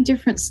 how many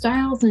different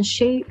styles and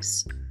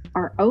shapes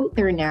are out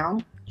there now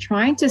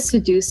trying to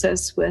seduce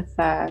us with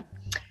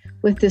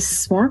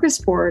this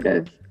smorgasbord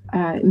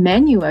of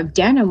menu of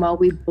denim, while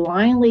we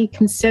blindly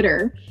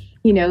consider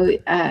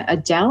a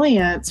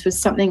dalliance with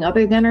something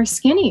other than our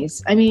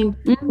skinnies. I mean,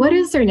 what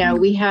is there now?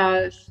 We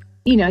have,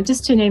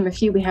 just to name a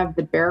few, we have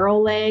the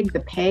barrel leg, the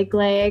peg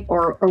leg,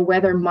 or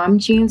whether mom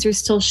jeans are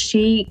still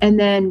chic. And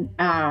then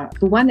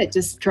the one that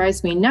just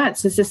drives me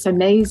nuts is this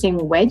amazing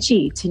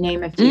wedgie, to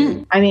name a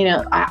few. I mean,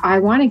 I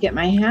want to get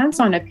my hands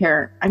on a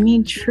pair. I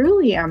mean,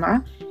 truly,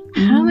 Emma,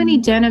 how many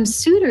denim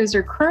suitors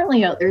are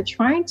currently out there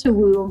trying to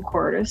woo and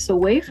court us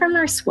away from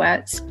our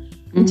sweats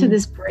into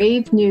this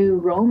brave new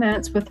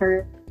romance with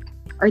our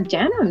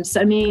denims?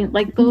 I mean,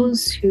 like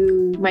those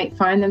who might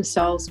find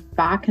themselves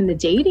back in the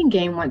dating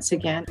game once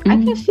again.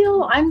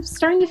 I'm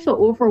starting to feel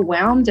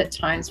overwhelmed at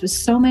times with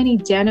so many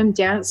denim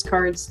dance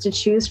cards to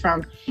choose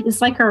from.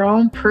 It's like our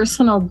own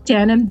personal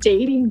denim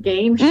dating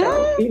game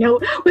show,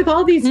 with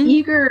all these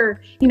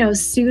eager,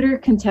 suitor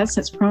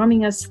contestants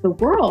promising us the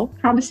world,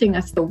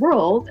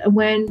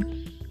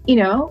 when,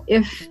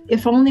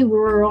 if only we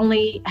were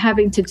only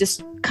having to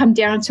just come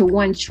down to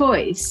one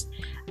choice.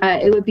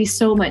 it would be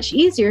so much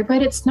easier,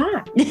 but it's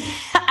not.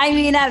 I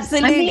mean,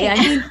 absolutely. I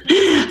mean,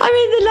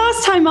 the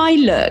last time I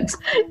looked,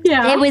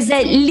 Yeah. it was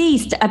at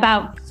least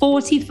about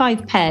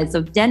 45 pairs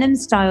of denim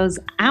styles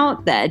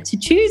out there to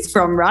choose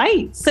from,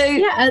 right? So,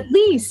 Yeah, at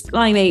least.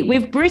 Blimey,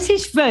 with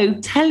British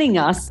Vogue telling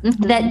us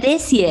that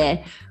this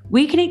year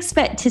we can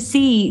expect to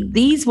see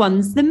these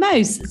ones the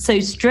most.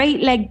 So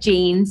straight leg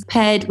jeans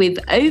paired with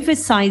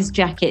oversized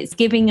jackets,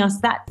 giving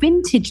us that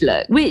vintage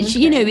look, which,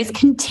 you know, is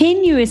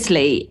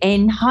continuously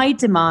in high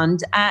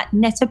demand at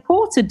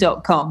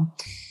Net-a-Porter.com.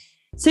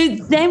 So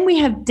then we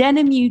have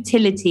denim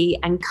utility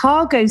and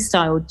cargo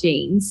style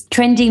jeans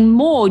trending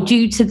more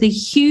due to the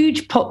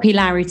huge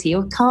popularity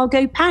of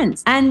cargo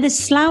pants and the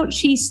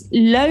slouchy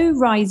low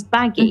rise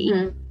baggy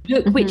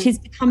look, which is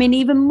becoming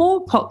even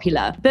more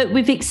popular. But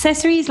with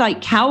accessories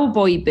like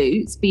cowboy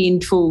boots being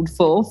trawled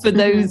for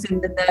those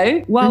in the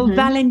know, while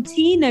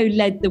Valentino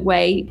led the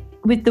way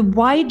with the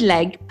wide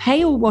leg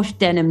pale wash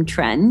denim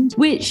trend,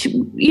 which,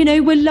 you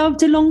know, were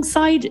loved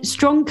alongside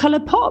strong color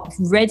pop,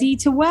 ready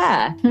to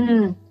wear.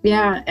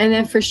 Yeah. And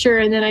then for sure.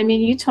 And then, I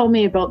mean, you told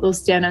me about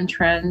those denim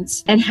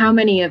trends and how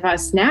many of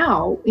us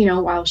now, you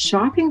know, while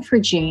shopping for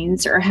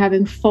jeans are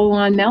having full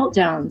on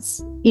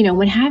meltdowns, you know,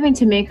 when having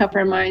to make up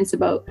our minds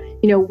about,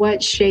 you know,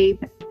 what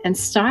shape and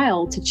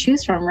style to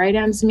choose from, right,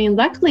 Ems? I mean,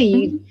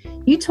 luckily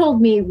you told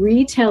me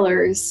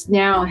retailers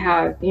now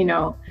have, you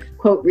know,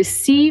 quote,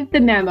 received the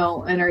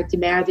memo and are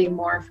demanding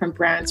more from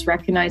brands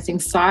recognizing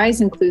size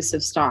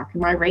inclusive stock.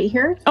 Am I right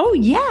here? Oh,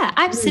 yeah,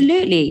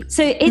 absolutely.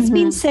 So it's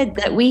been said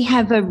that we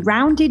have a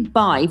rounded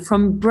buy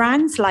from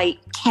brands like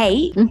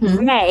Kate,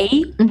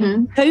 Ray,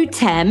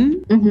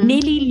 Totem,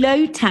 Nili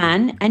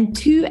Lotan, and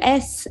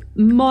 2S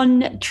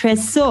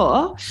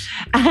Montresor,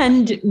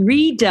 and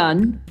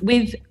redone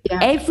with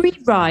every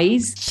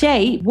rise,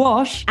 shape,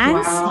 wash,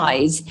 and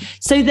size,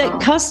 so that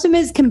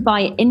customers can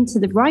buy into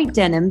the right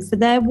denim for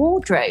their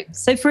wardrobe.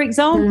 So, for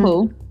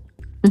example,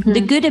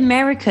 the Good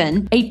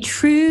American, a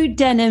true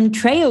denim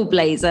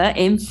trailblazer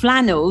in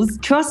flannels,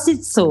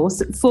 trusted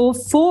source for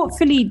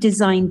thoughtfully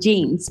designed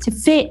jeans to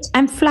fit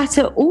and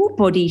flatter all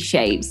body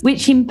shapes,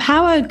 which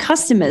empower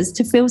customers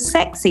to feel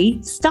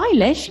sexy,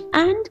 stylish,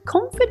 and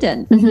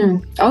confident.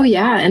 Oh,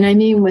 yeah. And I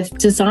mean, with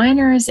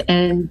designers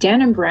and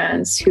denim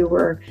brands who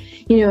were,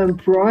 you know,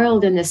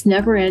 embroiled in this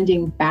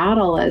never-ending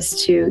battle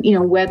as to, you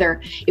know,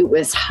 whether it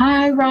was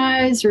high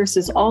rise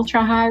versus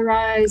ultra high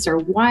rise or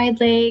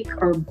wide leg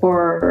or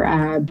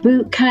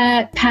boot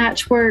cut,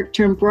 patchwork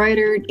to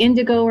embroidered,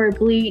 indigo or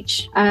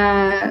bleach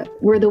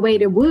were the way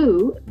to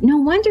woo. No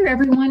wonder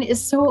everyone is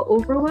so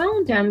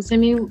overwhelmed, Ems. I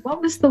mean,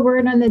 what was the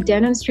word on the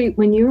denim street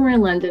when you were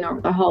in London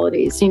over the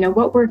holidays? You know,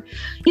 what was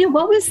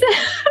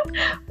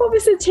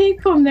the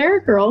take home there,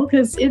 girl?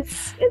 Because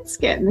it's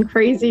getting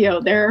crazy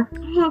out there.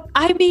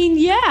 I mean,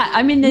 yeah.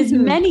 I mean, there's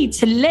many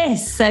to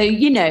list. So,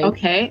 you know,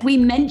 we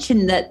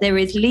mentioned that there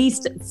is at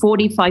least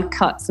 45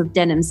 cuts of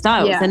denim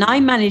styles, and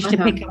I managed to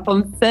pick up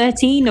on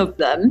 13 of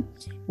them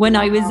when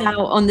I was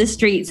out on the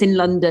streets in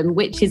London,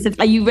 which is,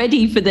 are you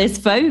ready for this,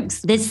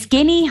 folks? The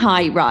skinny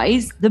high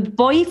rise, the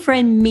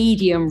boyfriend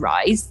medium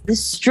rise, the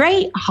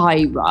straight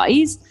high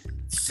rise,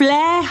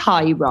 flare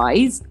high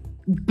rise,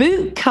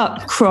 boot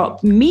cut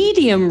crop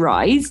medium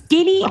rise,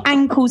 skinny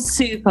ankle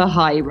super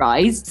high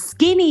rise,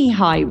 skinny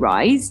high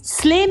rise,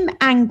 slim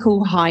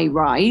ankle high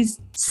rise,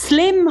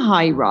 slim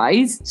high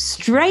rise,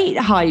 straight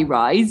high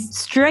rise,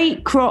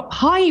 straight crop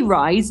high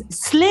rise,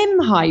 slim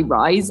high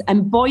rise,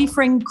 and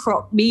boyfriend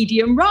crop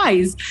medium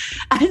rise.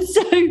 And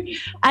so,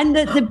 and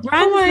the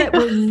brands that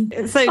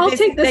were, so I'll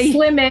take the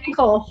slim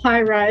ankle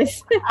high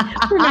rise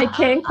for my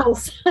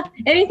cankles.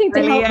 Anything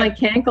to help my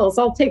cankles,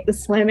 I'll take the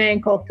slim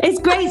ankle. It's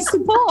great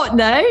support,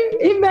 no?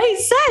 It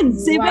makes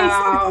sense. It makes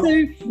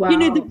sense. So, you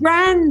know, the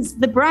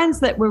brands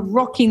that were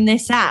rocking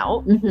this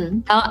out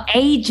are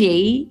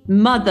AG,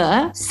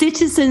 Mother,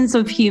 Citizens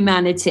of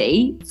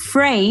Humanity,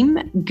 Frame,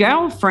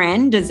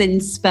 Girlfriend, as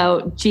in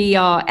spelled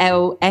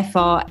GRLFRND,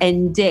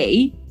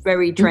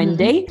 very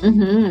trendy.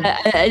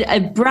 A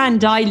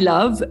brand I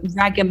love,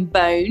 Rag &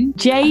 Bone,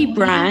 J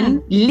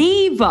Brand,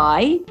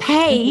 Levi,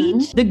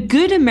 Page, The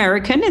Good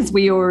American, as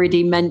we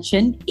already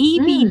mentioned,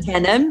 EB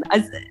Denim,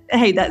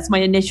 hey, that's my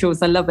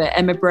initials, I love it,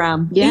 Emma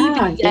Brown.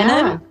 EB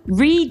Denim,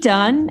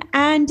 Redone,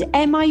 and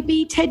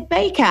MIB Ted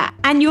Baker.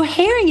 And you're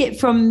hearing it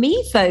from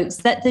me, folks,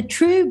 that the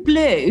true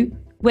blue,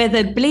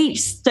 whether bleach,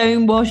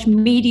 stonewash,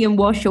 medium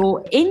wash,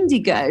 or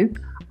indigo,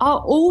 are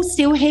all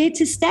still here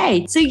to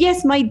stay. So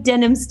yes, my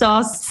Denim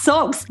Star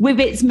socks with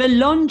its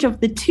melange of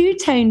the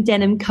two-tone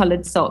denim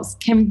colored socks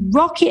can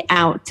rock it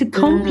out to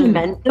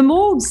complement them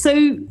all. So,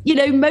 you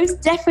know,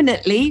 most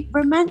definitely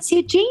romance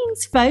your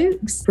jeans,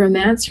 folks.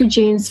 Romance your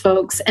jeans,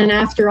 folks. And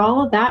after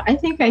all of that, I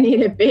think I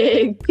need a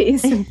big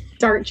piece of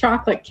dark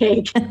chocolate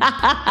cake. The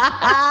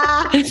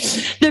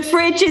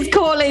fridge is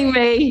calling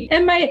me.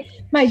 And my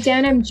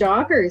denim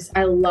joggers,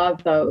 I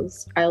love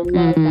those. I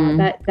love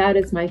that. That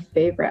is my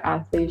favorite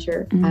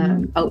athleisure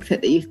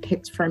outfit that you've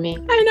picked for me.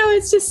 I know,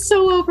 it's just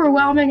so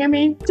overwhelming. I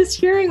mean, just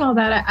hearing all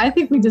that, I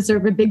think we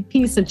deserve a big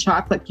piece of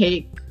chocolate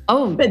cake.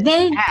 Oh, but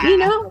then, you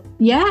know,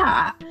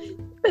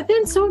 But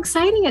then so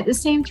exciting at the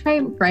same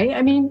time, right?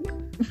 I mean,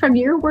 from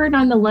your word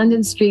on the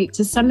London Street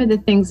to some of the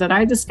things that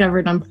I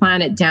discovered on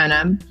Planet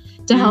Denim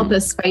to help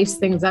us spice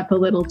things up a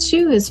little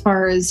too, as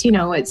far as,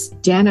 its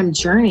denim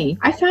journey.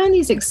 I found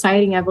these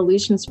exciting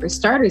evolutions for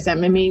starters. I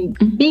mean,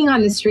 being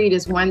on the street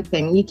is one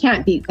thing. You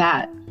can't beat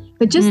that.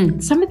 But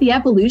just some of the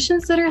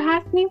evolutions that are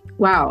happening,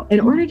 wow. In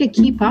order to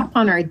keep up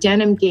on our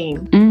denim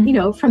game,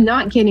 from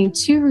not getting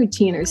too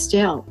routine or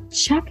stale,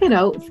 check it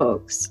out,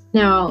 folks.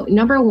 Now,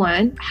 number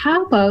one,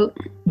 how about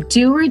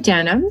Doer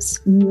Denims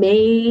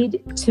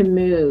made to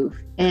move?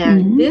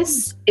 And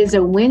this is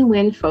a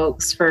win-win,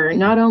 folks, for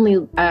not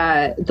only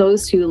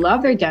those who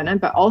love their denim,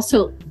 but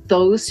also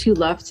those who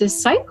love to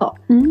cycle,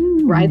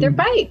 ride their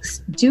bikes.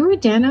 Doer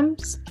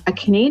Denims, a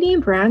Canadian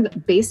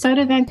brand based out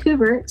of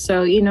Vancouver.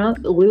 So, the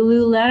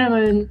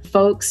Lululemon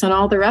folks and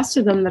all the rest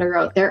of them that are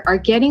out there are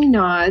getting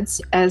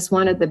nods as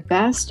one of the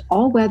best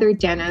all-weather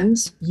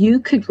denims. You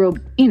could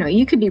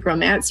be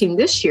romancing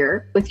this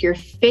year with your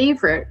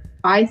favorite,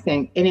 I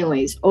think,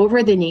 anyways,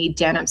 over-the-knee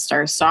Denim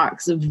Star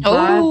socks. Boom.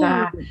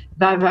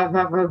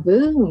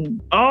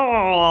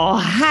 Oh,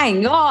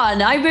 hang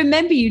on. I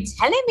remember you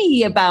telling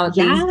me about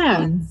these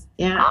things.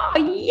 Yeah. Oh,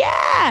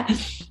 yeah.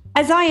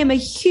 As I am a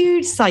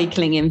huge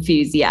cycling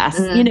enthusiast,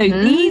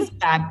 these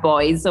bad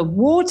boys are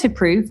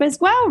waterproof as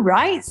well,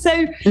 right?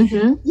 So,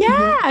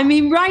 I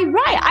mean, right.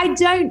 I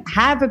don't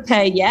have a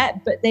pair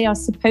yet, but they are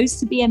supposed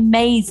to be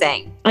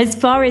amazing as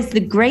far as the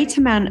great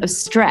amount of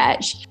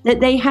stretch that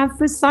they have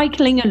for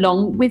cycling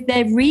along with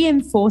their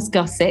reinforced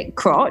gusset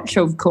crotch,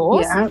 of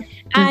course,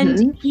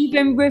 and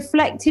even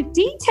reflective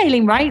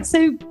detailing, right?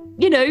 So,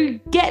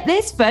 get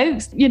this,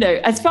 folks,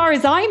 as far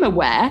as I'm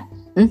aware,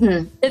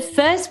 the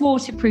first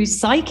waterproof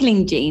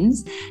cycling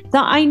jeans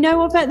that I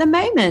know of at the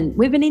moment,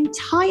 with an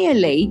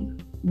entirely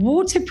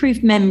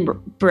waterproof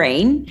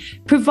membrane,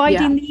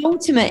 providing the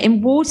ultimate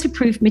in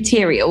waterproof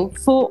material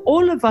for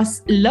all of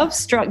us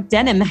love-struck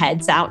denim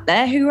heads out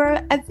there who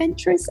are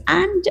adventurous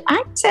and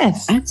active.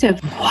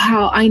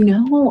 Wow, I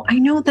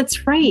know,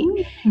 that's right.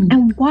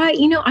 And why,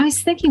 I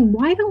was thinking,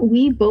 why don't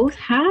we both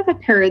have a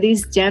pair of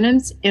these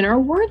denims in our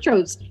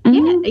wardrobes?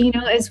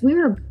 Yeah, as we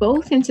were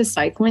both into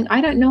cycling,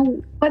 I don't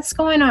know what's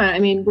going on. I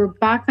mean, we're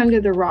back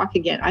under the rock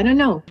again. I don't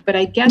know, but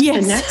I guess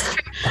the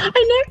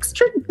next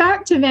trip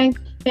back to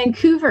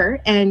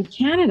Vancouver and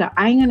Canada,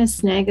 I'm going to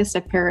snag us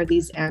a pair of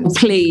these ends.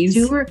 Please.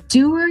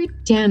 Doer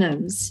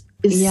Denims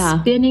is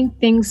spinning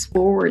things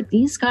forward.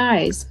 These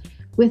guys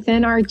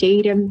within our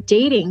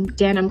dating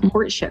denim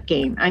courtship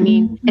game. I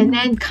mean, and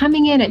then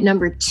coming in at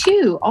number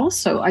 2,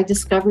 also, I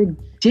discovered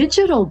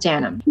digital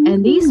denim.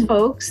 And these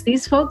folks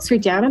are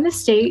down in the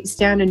States,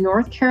 down in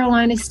North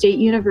Carolina State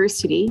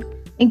University.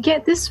 And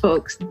get this,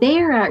 folks, they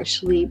are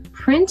actually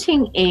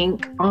printing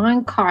ink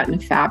on cotton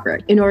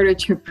fabric in order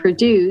to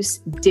produce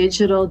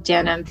digital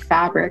denim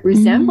fabric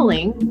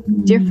resembling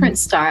different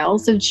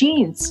styles of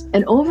jeans.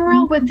 And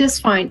overall with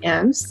this find,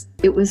 Ems,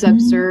 it was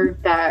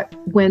observed that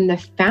when the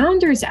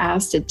founders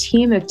asked a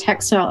team of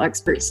textile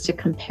experts to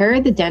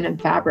compare the denim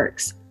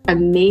fabrics,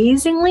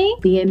 amazingly,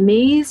 the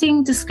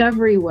amazing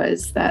discovery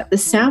was that the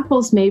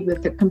samples made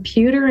with the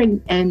computer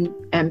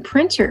and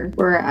printer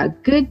were a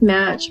good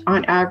match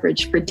on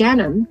average for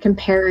denim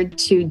compared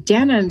to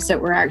denims that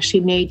were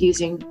actually made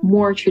using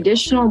more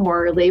traditional,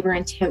 more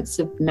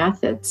labor-intensive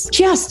methods.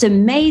 Just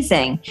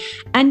amazing.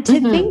 And to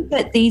think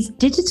that these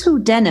digital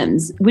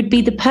denims would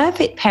be the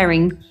perfect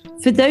pairing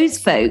for those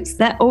folks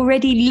that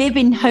already live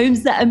in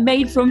homes that are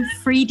made from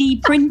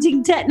 3D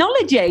printing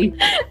technology.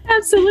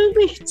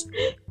 Absolutely.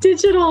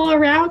 Digital all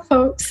around,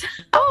 folks.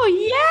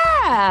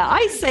 Oh, yeah.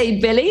 I say,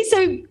 Billy,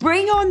 so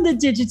bring on the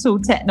digital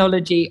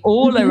technology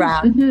all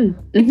around.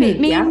 If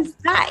it means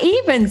that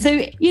even. So,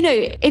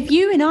 if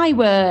you and I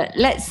were,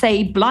 let's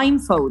say,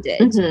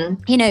 blindfolded,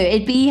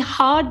 it'd be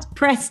hard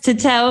pressed to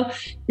tell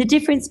the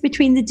difference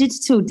between the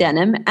digital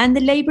denim and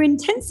the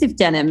labor-intensive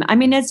denim. I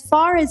mean, as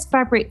far as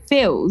fabric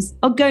feels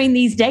or going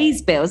these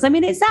days, Bills, I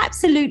mean, it's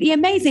absolutely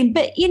amazing.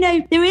 But,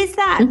 there is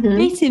that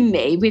bit in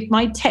me with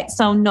my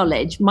textile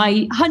knowledge.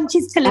 My hunch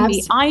is telling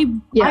me, I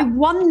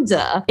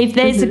wonder if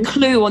there's a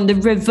clue on the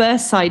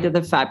reverse side of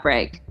the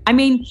fabric. I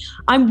mean,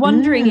 I'm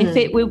wondering if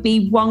it will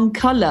be one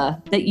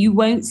color that you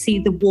won't see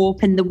the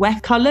warp and the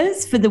weft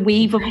colors for the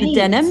weave of the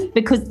denim,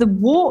 because the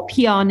warp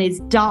yarn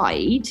is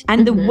dyed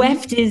and the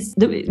weft is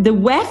the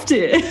weft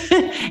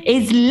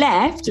is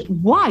left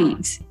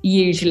white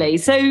usually.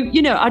 So,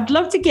 I'd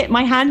love to get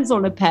my hands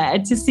on a pair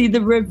to see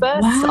the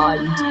reverse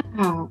side.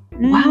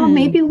 Wow,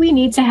 maybe we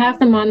need to have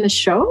them on the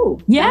show.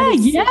 Yeah.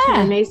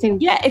 Amazing.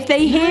 Yeah, if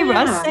they hear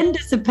us, send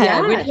us a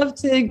pair. We'd love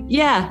to,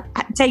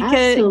 take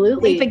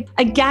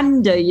a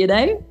gander,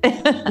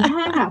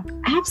 Yeah,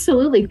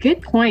 absolutely.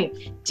 Good point.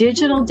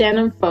 Digital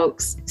denim,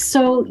 folks.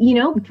 So,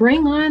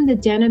 bring on the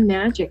denim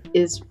magic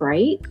is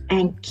right,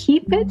 and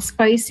keep it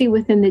spicy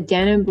within the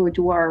denim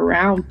boudoir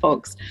around,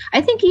 folks. I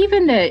think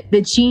even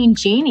the Jean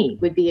Genie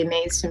would be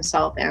amazed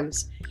himself,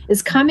 Ems.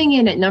 is coming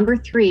in at number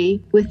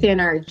 3 within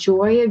our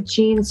Joy of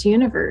Jeans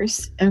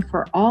universe. And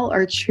for all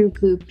our true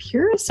blue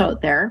purists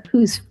out there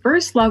whose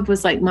first love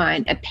was like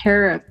mine, a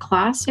pair of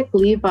classic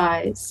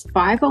Levi's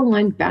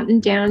 501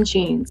 button-down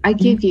jeans, I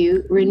give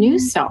you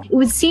Renewcell. It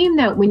would seem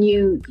that when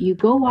you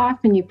go off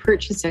and you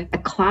purchase a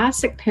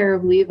classic pair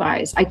of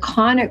Levi's,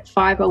 iconic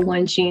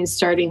 501 jeans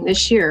starting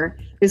this year,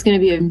 there's going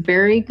to be a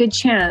very good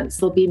chance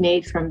they'll be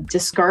made from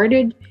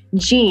discarded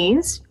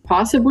jeans,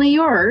 possibly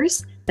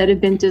yours, that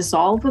have been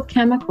dissolved with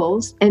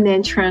chemicals and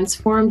then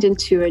transformed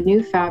into a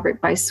new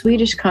fabric by a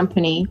Swedish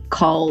company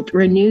called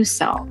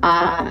Renewcell.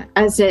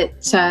 As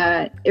it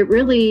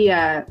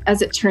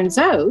turns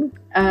out,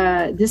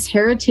 this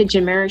heritage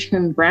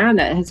American brand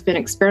that has been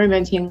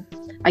experimenting,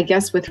 I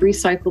guess, with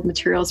recycled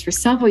materials for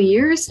several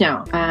years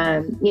now,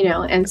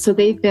 and so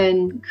they've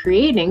been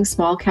creating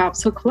small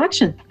capsule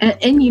collection. And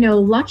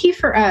lucky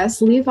for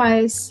us,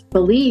 Levi's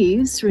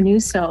believes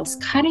Renewcell's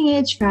cutting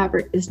edge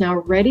fabric is now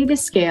ready to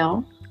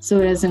scale. So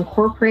it has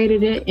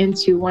incorporated it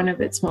into one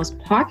of its most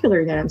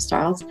popular denim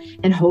styles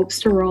and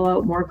hopes to roll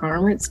out more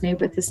garments made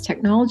with this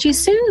technology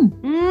soon.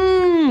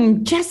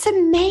 Just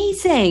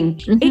amazing.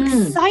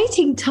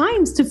 Exciting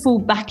times to fall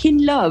back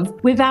in love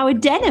with our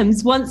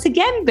denims once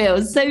again,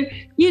 Bill. So,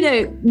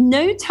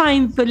 no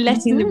time for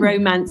letting the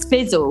romance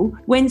fizzle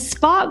when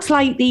sparks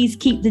like these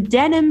keep the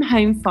denim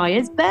home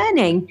fires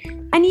burning.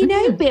 And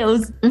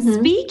Bills,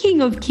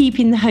 speaking of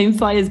keeping the home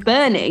fires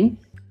burning,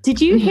 did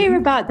you hear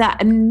about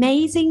that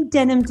amazing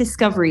denim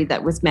discovery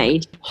that was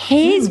made?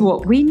 Here's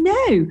what we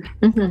know.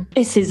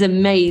 This is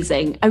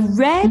amazing. A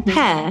rare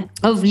pair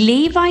of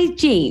Levi's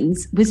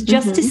jeans was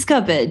just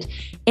discovered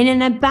in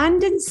an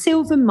abandoned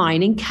silver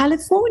mine in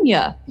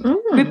California.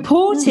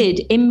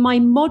 Reported in My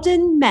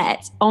Modern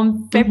Met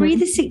on February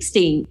the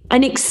 16th,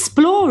 an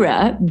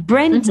explorer,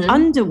 Brent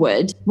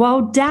Underwood,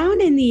 while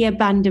down in the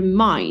abandoned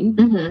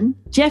mine,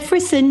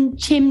 Jefferson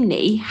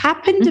Chimney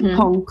happened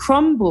upon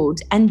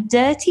crumbled and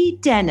dirty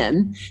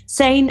denim,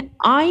 saying,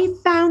 "I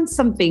found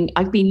something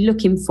I've been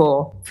looking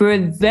for a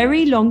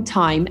very long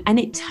time." And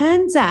it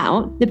turns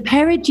out the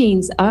pair of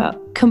jeans are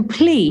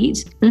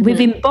complete with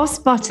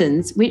embossed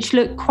buttons, which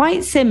look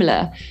quite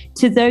similar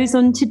to those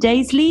on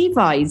today's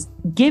Levi's.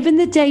 Given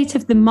the date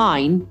of the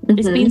mine,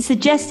 it's been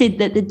suggested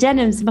that the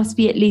denims must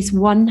be at least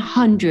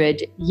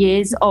 100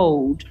 years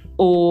old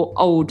or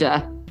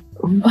older.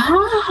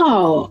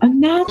 Wow.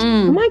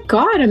 Oh my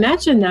God,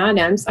 imagine that,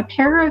 Ems. A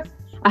pair of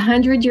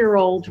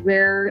 100-year-old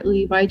rare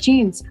Levi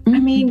jeans. I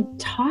mean,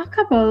 talk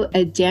about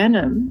a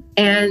denim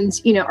and,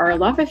 our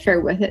love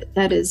affair with it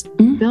that is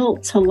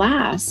built to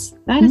last.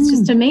 That is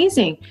just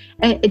amazing.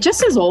 And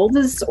just as old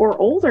as or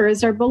older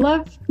as our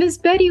beloved Miss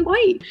Betty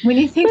White, when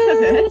you think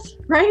of it,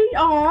 right?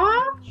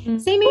 Aw,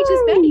 same age as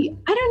Betty.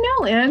 I don't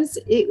know, Ems.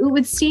 It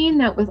would seem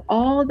that with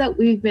all that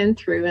we've been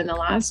through in the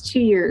last 2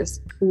 years,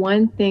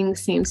 one thing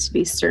seems to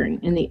be certain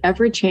in the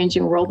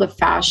ever-changing world of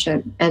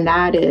fashion, and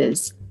that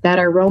is that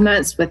our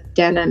romance with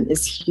denim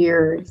is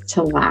here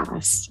to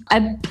last.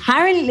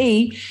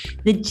 Apparently,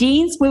 the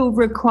jeans will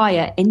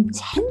require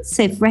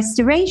intensive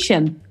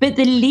restoration, but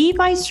the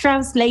Levi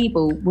Strauss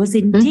label was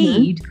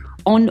indeed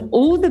on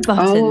all the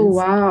buttons. Oh,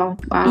 wow.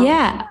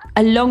 Yeah,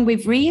 along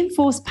with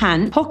reinforced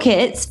pant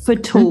pockets for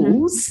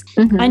tools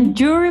and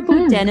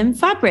durable denim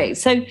fabric.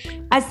 So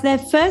as their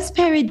first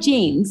pair of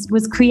jeans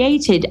was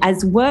created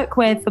as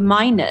workwear for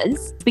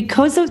miners,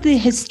 because of the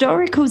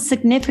historical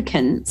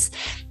significance,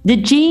 the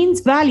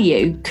jeans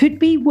value could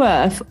be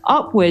worth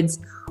upwards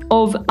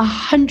of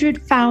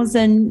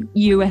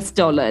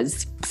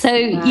 $100,000. So,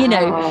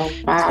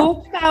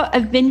 talk about a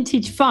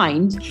vintage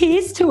find.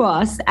 Here's to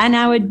us and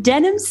our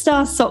Denim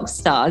Star Sock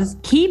Stars,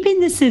 keeping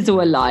the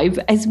sizzle alive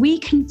as we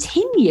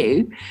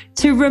continue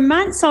to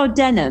romance our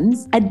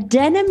denims, a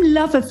denim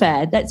love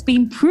affair that's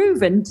been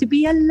proven to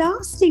be a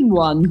lasting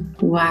one.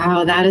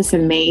 Wow, that is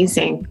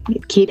amazing.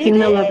 Keeping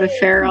the love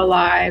affair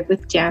alive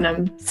with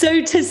denim.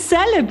 So to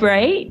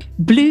celebrate,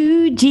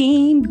 Blue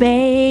Jean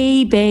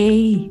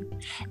Baby,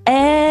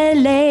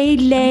 LA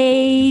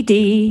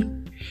lady,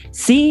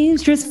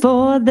 seamstress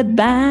for the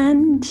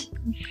band,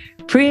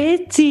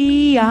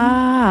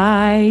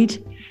 pretty-eyed,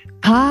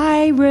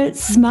 pirate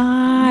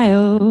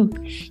smile,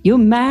 you'll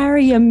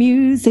marry a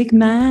music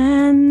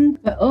man.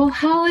 But oh,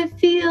 how it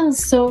feels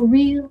so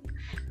real,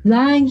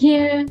 lying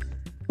here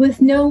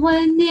with no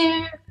one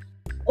near,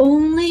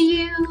 only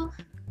you,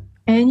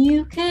 and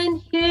you can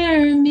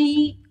hear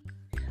me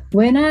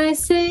when I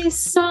say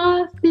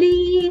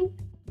softly,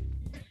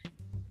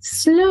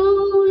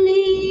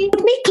 slowly.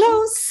 Hold me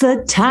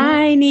closer,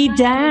 tiny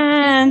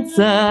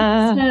dancer.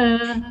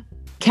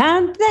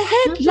 Count the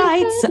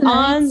headlights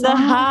on the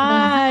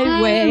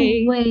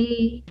highway.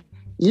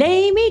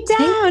 Lay me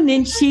down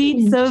in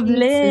sheets of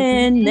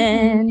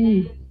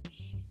linen.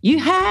 You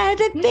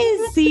had a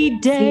busy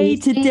day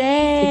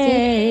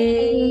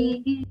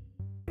today.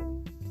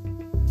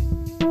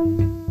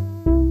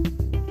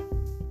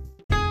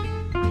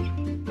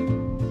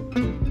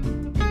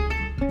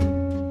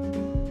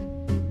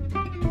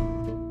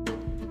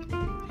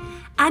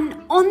 And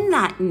on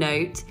that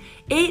note,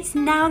 It's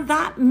now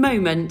that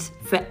moment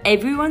for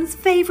everyone's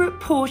favourite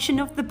portion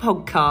of the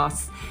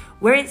podcast,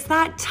 where it's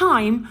that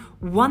time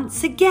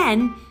once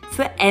again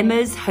for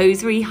Emma's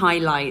Hosiery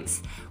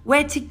Highlights,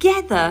 where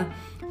together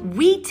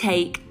we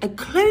take a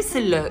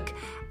closer look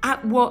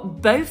at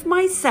what both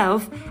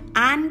myself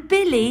and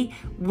Billy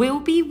will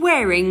be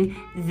wearing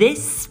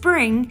this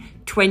spring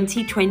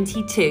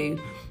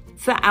 2022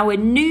 for our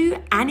new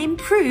and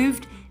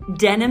improved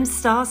Denim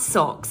Star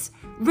socks,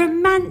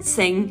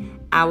 romancing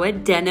our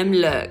denim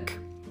look.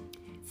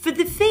 For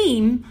the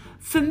theme,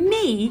 for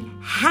me,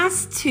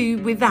 has to,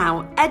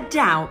 without a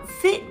doubt,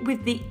 fit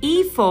with the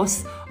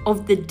ethos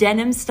of the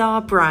Denim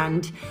Star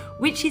brand,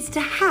 which is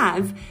to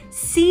have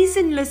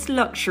seasonless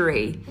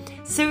luxury.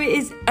 So it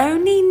is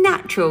only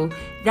natural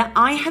that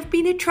I have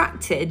been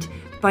attracted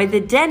by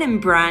the denim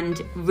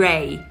brand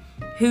Ray,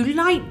 who,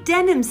 like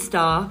Denim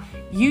Star,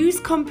 use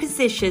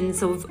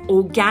compositions of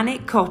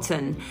organic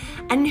cotton,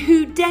 and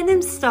who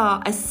Denim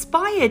Star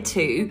aspire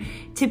to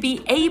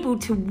be able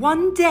to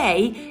one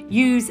day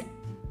use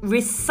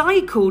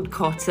recycled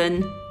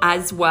cotton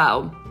as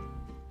well.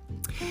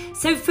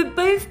 So for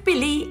both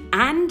Billy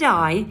and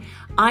I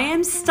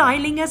am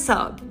styling us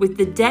up with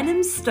the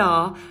Denim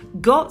Star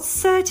GOTS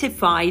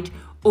certified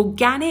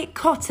organic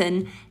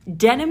cotton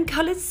denim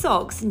coloured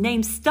socks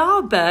named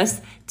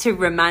Starburst to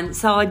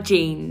romance our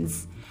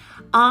jeans.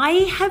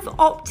 I have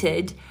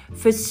opted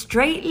for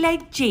straight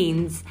leg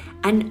jeans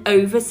and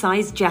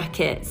oversized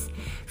jackets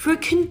for a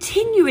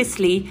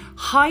continuously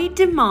high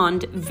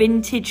demand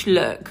vintage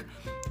look,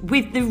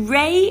 with the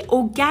Ray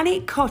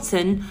organic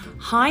cotton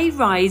high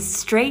rise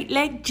straight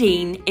leg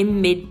jean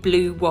in mid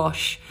blue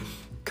wash,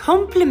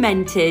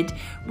 complemented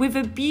with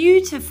a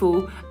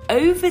beautiful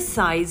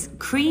oversized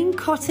cream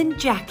cotton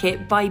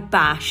jacket by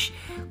Bash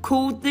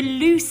called the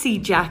Lucy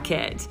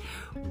jacket,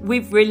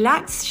 with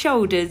relaxed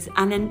shoulders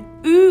and an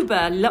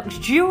uber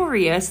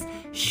luxurious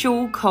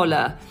shawl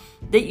collar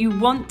that you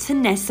want to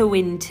nestle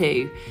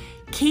into,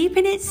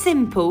 keeping it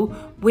simple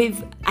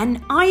with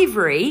an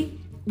ivory,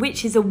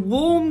 which is a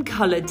warm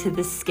colour to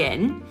the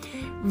skin,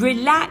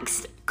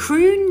 relaxed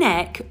crew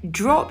neck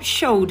drop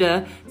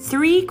shoulder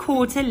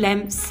 3/4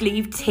 length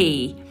sleeve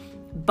tee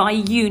by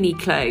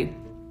Uniqlo,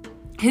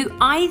 who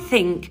I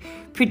think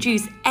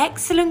produce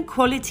excellent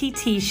quality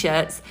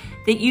t-shirts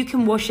that you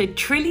can wash 1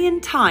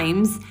 trillion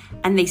times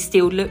and they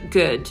still look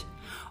good.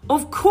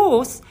 Of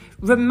course,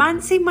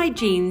 romancing my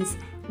jeans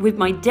with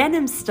my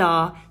Denim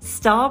Star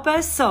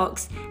Starburst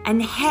socks,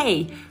 and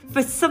hey,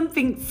 for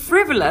something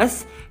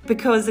frivolous,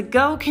 because a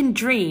girl can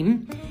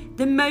dream,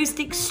 the most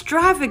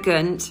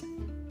extravagant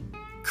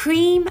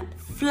cream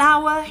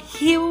flower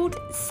heeled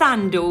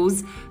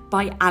sandals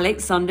by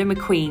Alexander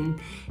McQueen.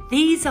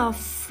 These are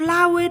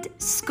flowered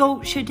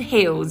sculptured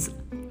heels,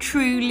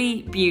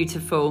 truly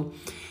beautiful,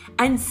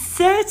 and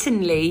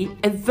certainly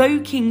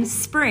evoking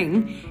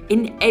spring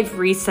in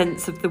every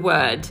sense of the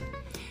word.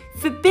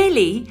 For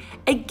Billy,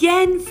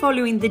 again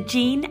following the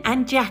jean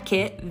and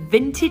jacket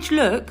vintage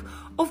look,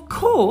 of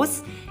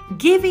course,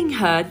 giving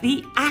her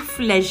the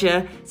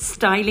athleisure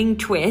styling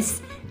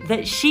twist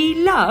that she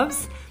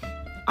loves,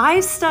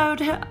 I've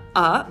styled her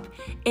up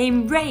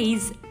in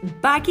Ray's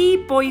baggy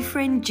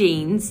boyfriend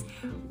jeans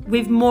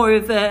with more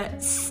of a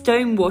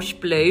stonewash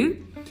blue,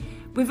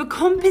 with a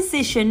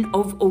composition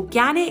of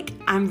organic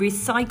and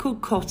recycled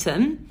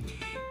cotton,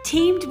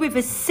 teamed with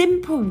a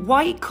simple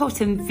white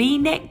cotton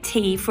V-neck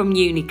tee from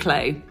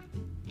Uniqlo,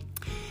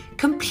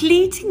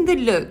 completing the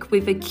look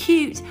with a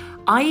cute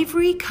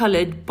ivory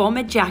coloured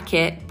bomber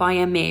jacket by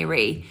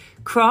Amiri,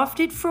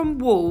 crafted from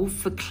wool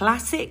for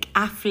classic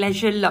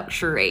athleisure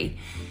luxury,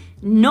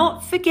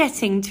 not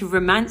forgetting to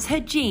romance her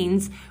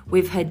jeans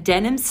with her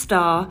Denim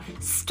Star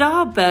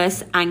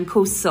Starburst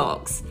ankle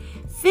socks,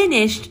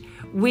 finished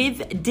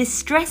with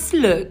distressed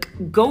look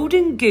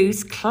Golden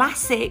Goose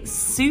classic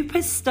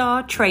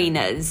superstar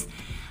trainers.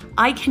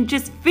 I can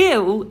just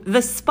feel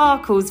the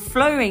sparkles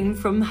flowing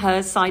from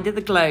her side of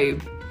the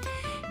globe.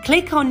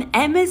 Click on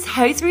Emma's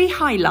Hosiery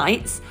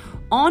Highlights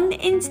on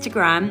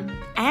Instagram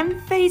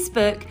and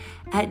Facebook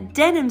at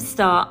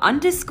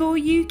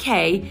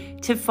denimstar_UK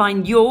to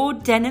find your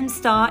Denim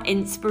Star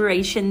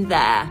inspiration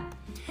there.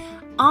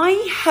 I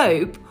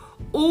hope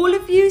all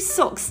of you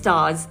sock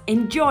stars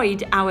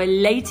enjoyed our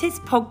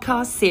latest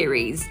podcast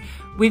series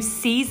with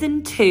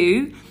Season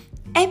 2,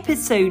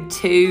 Episode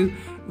 2,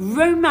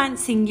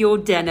 Romancing Your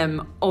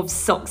Denim of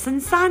Socks and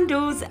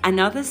Sandals and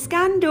Other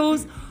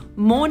Scandals,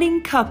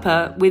 Morning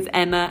Cuppa with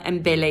Emma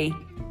and Billy.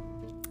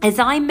 As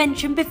I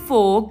mentioned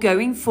before,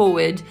 going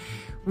forward,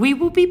 we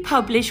will be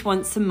published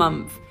once a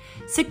month,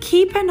 so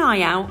keep an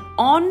eye out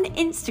on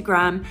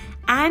Instagram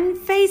and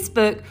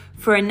Facebook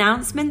for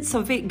announcements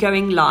of it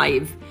going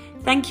live.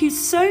 Thank you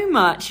so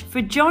much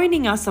for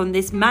joining us on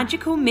this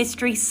magical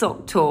mystery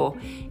sock tour.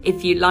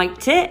 If you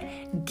liked it,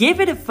 give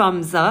it a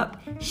thumbs up,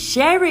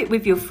 share it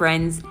with your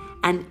friends,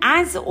 and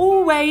as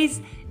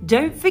always,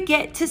 don't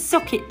forget to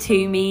sock it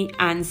to me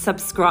and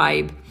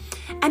subscribe.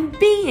 And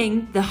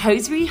being the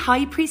Hosiery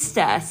High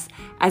Priestess,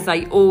 as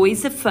I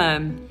always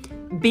affirm,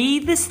 be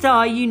the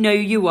star you know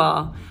you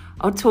are.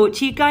 I'll talk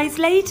to you guys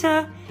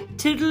later.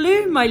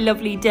 Toodaloo, my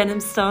lovely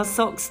Denim Star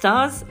sock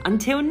stars.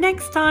 Until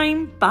next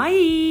time,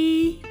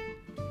 bye.